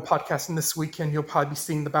Outside Normal Podcast. And this weekend, you'll probably be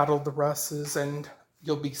seeing the Battle of the Russes, and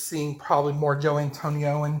you'll be seeing probably more Joe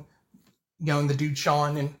Antonio and, you know, and the dude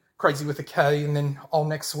Sean and Crazy with a K. And then all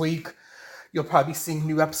next week, you'll probably be seeing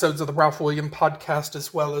new episodes of the Ralph William Podcast,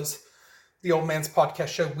 as well as the Old Man's Podcast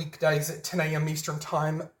show weekdays at 10 a.m. Eastern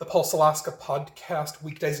time. The Pulse Alaska Podcast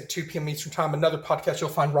weekdays at 2 p.m. Eastern time. Another podcast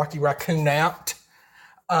you'll find Rocky Raccoon at.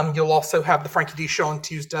 You'll also have the Frankie D show on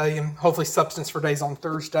Tuesday, and hopefully Substance for Days on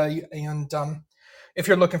Thursday. And if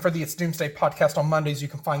you're looking for the It's Doomsday podcast on Mondays, you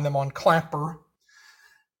can find them on Clapper.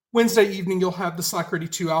 Wednesday evening, you'll have the Slack Ready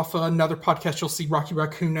 2 Alpha, another podcast you'll see Rocky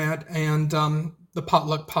Raccoon at, and the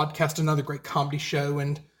Potluck Podcast, another great comedy show,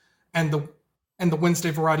 and the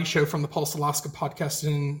Wednesday Variety Show from the Pulse Alaska Podcast,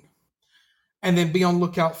 and then be on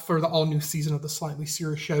lookout for the all-new season of the Slightly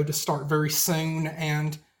Serious Show to start very soon,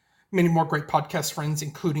 and many more great podcast friends,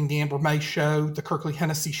 including the Amber May Show, the Kirkley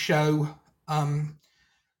Hennessy Show,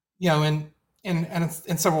 you know, and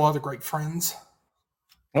several other great friends.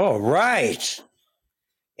 All right.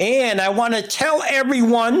 And I want to tell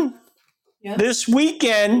everyone this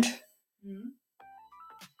weekend.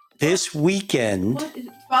 What?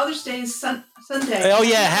 Father's Day is Sunday. Oh,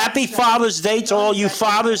 yeah. Happy Father's Day to all you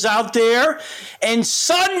fathers out there. And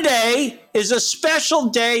Sunday is a special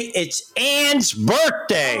day. It's Ann's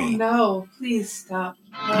birthday. Oh, no. Please stop.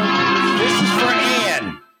 No. This is for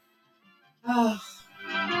Ann. Oh.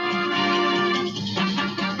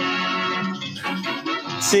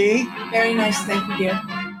 See? Very nice. Thank you, dear.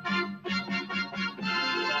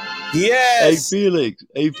 Yes.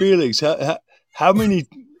 Hey, Felix. How many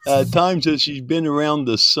times has she been around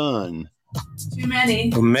the sun? Too many.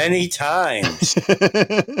 Many times.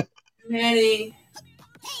 Many.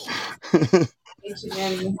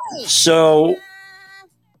 So,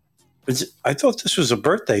 I thought this was a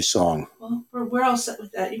birthday song. Well, we're all set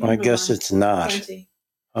with that. I guess it's not. 20.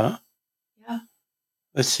 Huh? Yeah.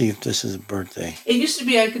 Let's see if this is a birthday. It used to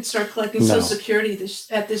be I could start collecting Social Security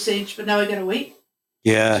at this age, but now I got to wait.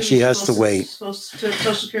 Yeah, she has to wait.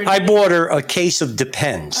 Social Security. I bought her a case of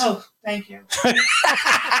Depends. Oh, thank you.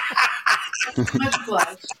 Much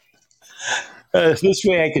obliged. This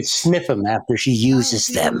way I could sniff them after she uses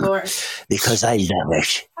them. Lord. Because I love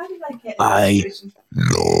it. How did I get I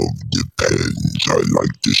love Depends. I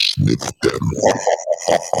like to sniff them.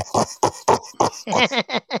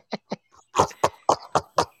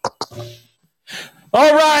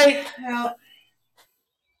 All right. Well,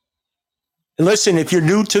 listen, if you're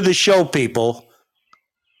new to the show, people,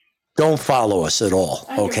 don't follow us at all,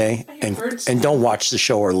 okay? And don't watch the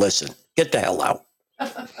show or listen. Get the hell out.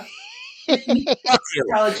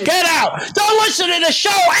 Get out! Don't listen to the show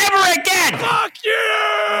ever again! Fuck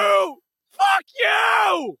you! Fuck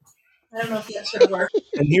you! I don't know if that's going to work.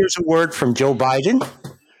 And here's a word from Joe Biden.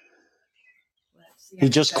 He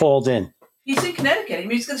just called in. He's in Connecticut. I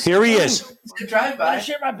mean, he's going to Here he is. He's going to drive by. I'm going to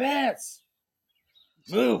shit my pants.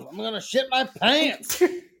 Move. I'm going to shit my pants.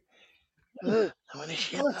 I'm going to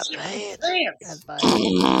shit my pants. I'm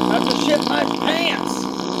going to shit my pants.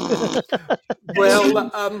 Well,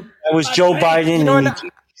 that was Joe Biden, and he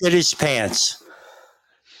shit his pants.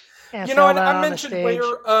 You know, and I mentioned where,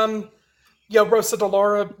 Rosa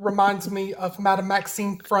DeLaura reminds me of Madame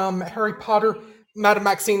Maxine from Harry Potter. Madame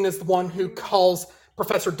Maxine is the one who calls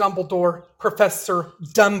Professor Dumbledore Professor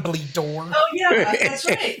Dumbledore. Oh, yeah, that's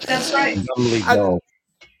right. That's right. Dumbledore.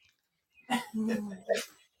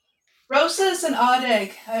 Rosa is an odd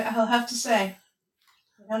egg, I'll have to say.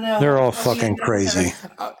 I know. They're all fucking crazy.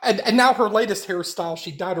 And now her latest hairstyle,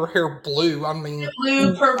 she dyed her hair blue. I mean,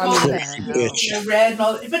 blue, purple, bitch. red, and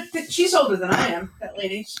all. But she's older than I am. That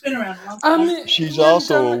lady. She's been around a long time. She's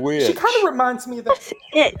also a witch. She kind of reminds me of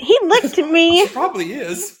that. He licked me. She probably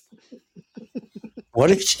is. What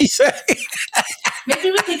did she say?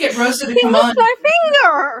 Maybe we could get Rosa to He come licked on. my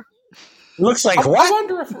finger. Looks like I what?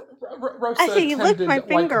 wonder if Rosa I said he licked attended my like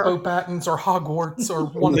finger. Beauxbatons or Hogwarts or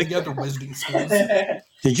one of the other wizarding schools.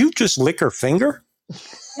 Did you just lick her finger?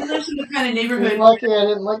 She lives in the kind of neighborhood. Lucky I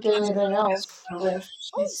didn't look at anything else.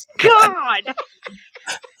 God.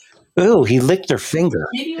 Ooh, he licked her finger.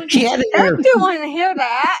 She had it in I her. don't want to hear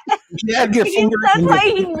that. She had your finger That's in why her.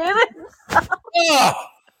 he did it. Oh,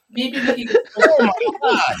 Maybe we could. oh my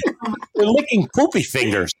God. You're licking poopy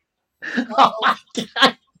fingers. Oh my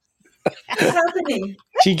God. What's happening?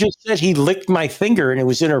 She just said he licked my finger and it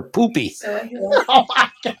was in her poopy. So I hear. Oh my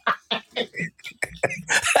God.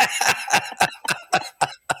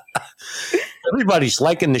 Everybody's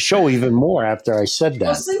liking the show even more after I said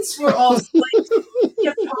Well, that. since we're all we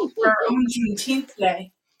have to hope for our own Juneteenth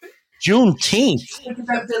day. Juneteenth. Think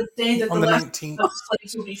about the day that the On the last 19th. of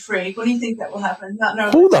slaves will be free. What do you think that will happen? Not know.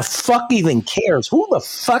 Who the fuck even cares? Who the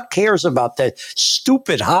fuck cares about that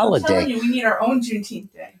stupid I'm telling holiday? you, we need our own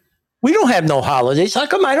Juneteenth day. We don't have no holidays. How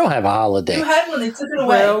come I don't have a holiday? You had one, they took it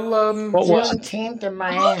away. Well, What was it? Juneteenth in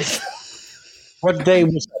my ass. What day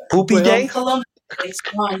was that? Poopy Well, Day? Columbus Day, it's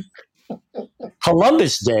gone.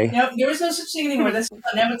 Columbus Day? No, there is no such thing anymore. That's gone.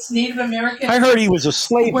 Now it's Native American. I heard he was a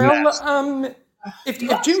slave master. well, if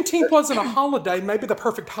Juneteenth wasn't a holiday, maybe the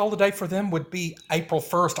perfect holiday for them would be April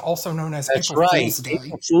 1st, also known as That's April right. Fool's Day.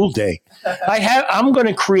 April Fool Day. I'm going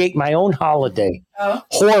to create my own holiday. Oh,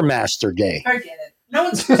 Whoremaster Day. forget it. No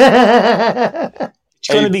one's It's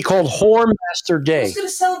going to be called Whoremaster Day. Who's going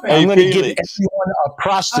to celebrate? I'm Hey, going to give Felix. everyone a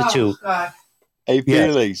prostitute. Oh, God. Hey, Yes.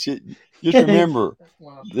 Felix, just remember,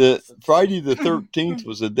 the Friday the 13th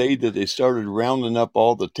was the day that they started rounding up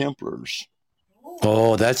all the Templars.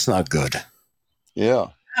 Oh, that's not good. Yeah.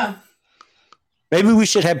 Oh, Maybe we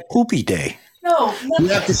should have Poopy Day. no, You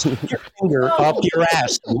have to stick your finger No. up your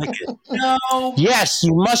ass and lick it. no. Yes,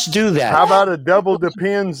 you must do that. How about a double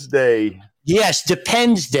depends day? Yes,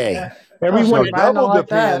 Depends Day. No, Everyone, I don't double like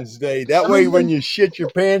that. depends day. That way, when you shit your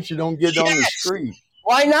pants, you don't get on the Yes. street.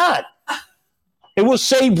 why not? It will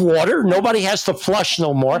save water. Nobody has to flush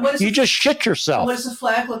no more. What is You it- just shit What yourself. does the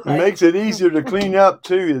flag look It like? makes it easier to clean up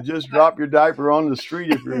too. You just drop your diaper on the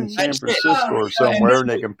street if you're in San That's it. Francisco or somewhere, and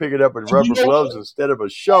they can pick it up with rubber gloves instead of a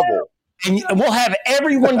shovel. And we'll have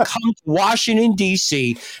everyone come to Washington,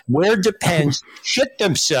 D.C., where Depends, shit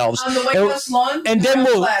themselves. On the White House lawn? And then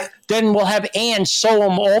there's a we'll flag. have Ann sew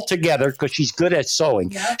them all together because she's good at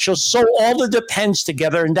sewing. Yeah. She'll sew all the Depends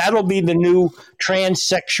together, and that'll be the new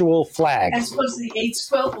transsexual flag. As opposed to the AIDS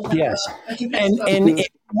quilt. We'll have Yes. a Depends And quilt. and if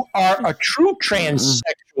you are a true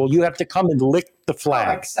transsexual, you have to come and lick the All flag.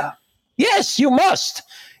 right, stop. Yes, you must.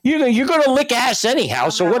 You're going to lick ass anyhow.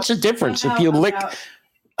 So what's the difference if you lick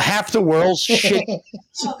half the world's shit?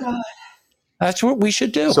 Oh, God. That's what we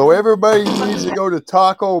should do. So everybody needs to go to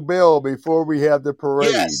Taco Bell before we have the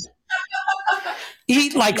parade. Yes.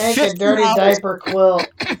 Eat like Make a $50. dirty diaper quilt.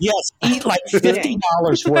 Yes, eat like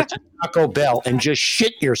 $50 worth of Taco Bell and just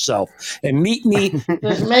shit yourself and meet me.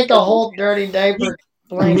 Just make a whole dirty diaper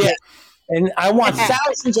blanket. Yeah. And I want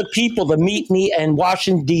thousands of people to meet me in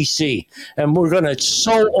Washington, D.C. And we're going to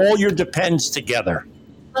sew all your Depends together.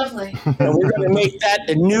 Lovely. And we're going to make that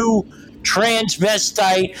the new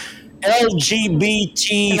transvestite,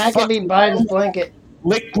 LGBT, And that could be Biden's blanket.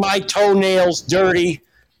 lick my toenails dirty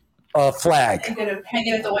flag. You're going to hang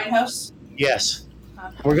it at the White House? Yes.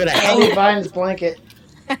 We're going to That'll hang be Biden's blanket.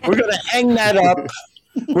 We're going to hang that up.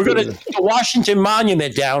 We're going to take the Washington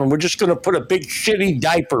Monument down, and we're just going to put a big shitty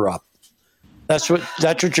diaper up. That's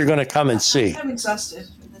what you're going to come and see. I'm exhausted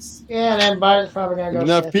from this. Yeah, and then Biden's probably going If to go.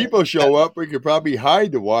 enough sniff it. people show up, we could probably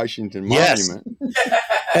hide the Washington Yes. Monument.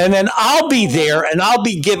 And then I'll be there, and I'll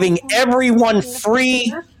be giving everyone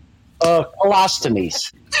free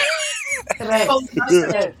colostomies.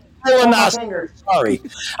 Colonoscopy. Sorry.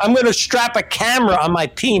 I'm going to strap a camera on my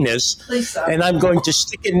penis, Please stop. and I'm going to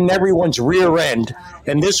stick it in everyone's rear end.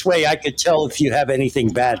 And this way I could tell if you have anything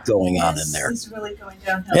bad going on in there. This is really going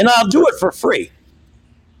downhill. And I'll do it for free.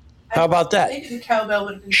 How about that? Maybe the cowbell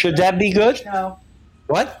would have been Should better. that be good? No.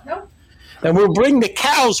 What? No. And we'll bring the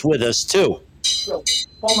cows with us, too. Pull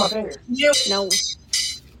my finger. No.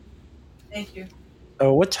 Thank you.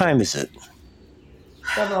 Oh, what time is it?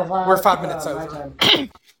 7:05. We're 5 minutes my over. time.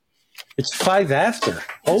 It's 5 after.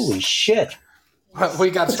 Holy shit. We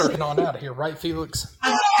got to start getting on out of here, right, Felix?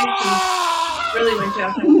 I really went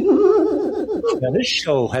downhill. Now, this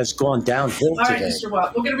show has gone downhill All right, today. Mr.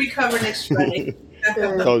 Watt, we're going to recover next Friday.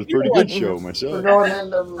 That was a pretty good show myself. We're going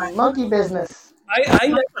into monkey business. I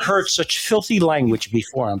never heard such filthy language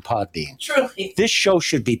before on Podbean. Truly. This show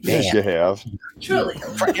should be banned. Yes, you have. Truly.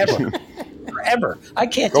 Forever. Forever. I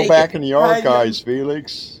can't Go back in the archives,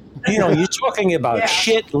 Felix. You know, you're talking about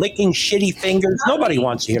shit, licking shitty fingers. Nobody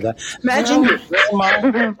wants to hear that. Imagine your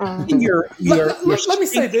grandma. Let me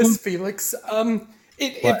say this, Felix.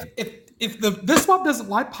 If the This Swap Doesn't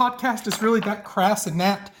Lie podcast is really that crass and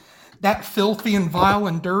that filthy and vile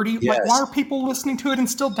and dirty, like, why are people listening to it and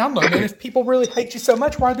still downloading it? If people really hate you so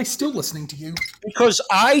much, why are they still listening to you? Because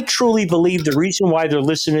I truly believe the reason why they're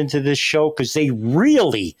listening to this show, because they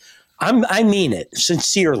really, I mean it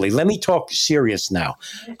sincerely. Let me talk serious now.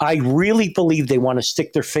 I really believe they want to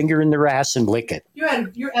stick their finger in their ass and lick it. You're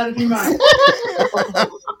out of your mind.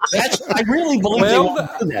 I really believe they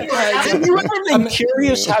want to do that. Have you ever been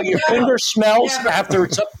curious how your finger smells after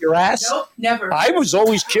it's up your ass? Nope, never. I was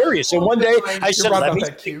always curious, and one day I said, "Let me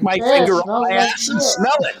stick my finger up my ass and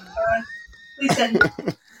smell it."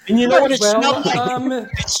 And you know what it smelled like?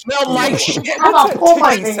 It smelled like shit. It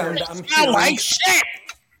smelled like shit.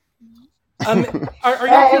 Are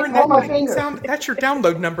y'all hearing that sound? That's your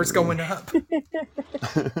download numbers going up.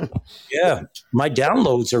 Yeah, my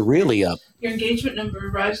downloads are really up. Your engagement number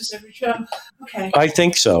rises every show. Okay. I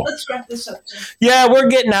think so. Let's wrap this up. Yeah, we're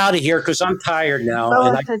getting out of here because I'm tired now.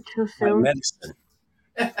 And I too my soon. medicine.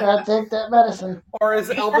 Gotta take that medicine. Or as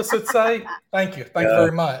Elvis would say, thank you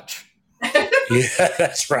very much. Yeah,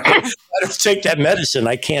 that's right. I don't take that medicine.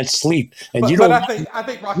 I can't sleep. And But I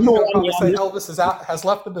think Rocky will probably say Elvis has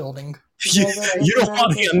left the building. You don't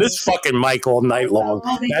want to be on this fucking mic all night long.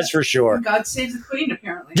 That's for sure. God save the Queen,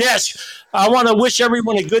 apparently. Yes. I want to wish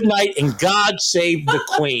everyone a good night and God save the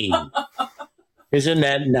Queen. Isn't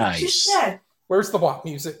that nice? Where's the WAP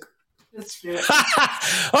music? That's fair.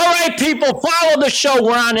 All right, people, follow the show.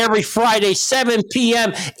 We're on every Friday, 7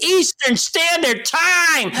 p.m. Eastern Standard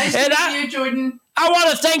Time. Nice to meet you, Jordan. I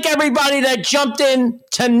want to thank everybody that jumped in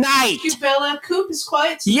tonight. Thank you, Bella. Coop is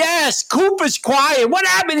quiet. Yes, Coop is quiet. What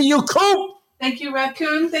happened to you, Coop? Thank you,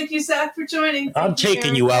 Raccoon. Thank you, Zach, for joining. I'm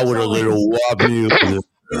taking you out with a little WAP music.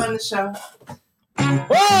 You're on the show.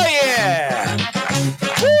 Oh, yeah.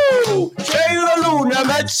 Woo! Taylor Luna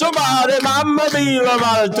met somebody, Mamma Mia,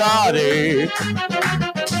 Maltati.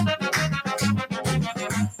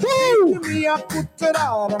 Woo!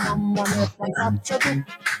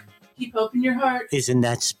 Keep open your heart. Isn't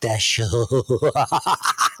that special?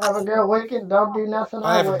 Have a good weekend. Don't do nothing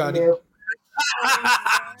I wouldn't do.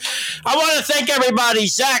 I want to thank everybody.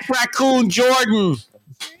 Zach, Raccoon, Jordan.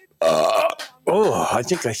 I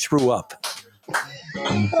think I threw up.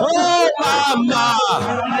 Oh, mama.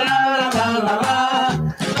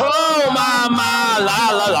 Oh, mama. La,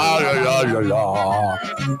 la, la, la, la, la.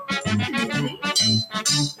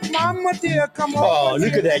 Mama dear, come on. Oh,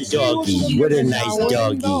 look at that doggy. What a nice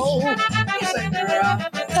doggy.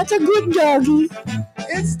 That's a good doggy.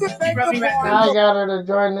 It's the I got her to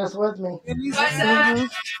join this with me.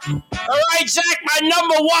 All right, Zach, my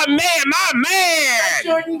number one man, my man.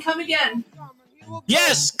 Jordan, come again.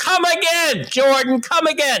 Yes, come again, Jordan, come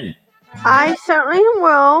again. I certainly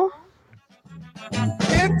will.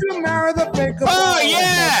 If you marry the baker,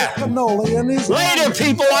 yeah. Later,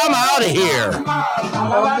 people, I'm out of here.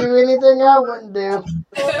 Don't do anything I wouldn't do.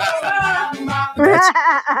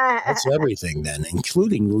 That's everything then,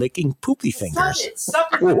 including licking poopy fingers.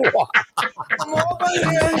 Stop it.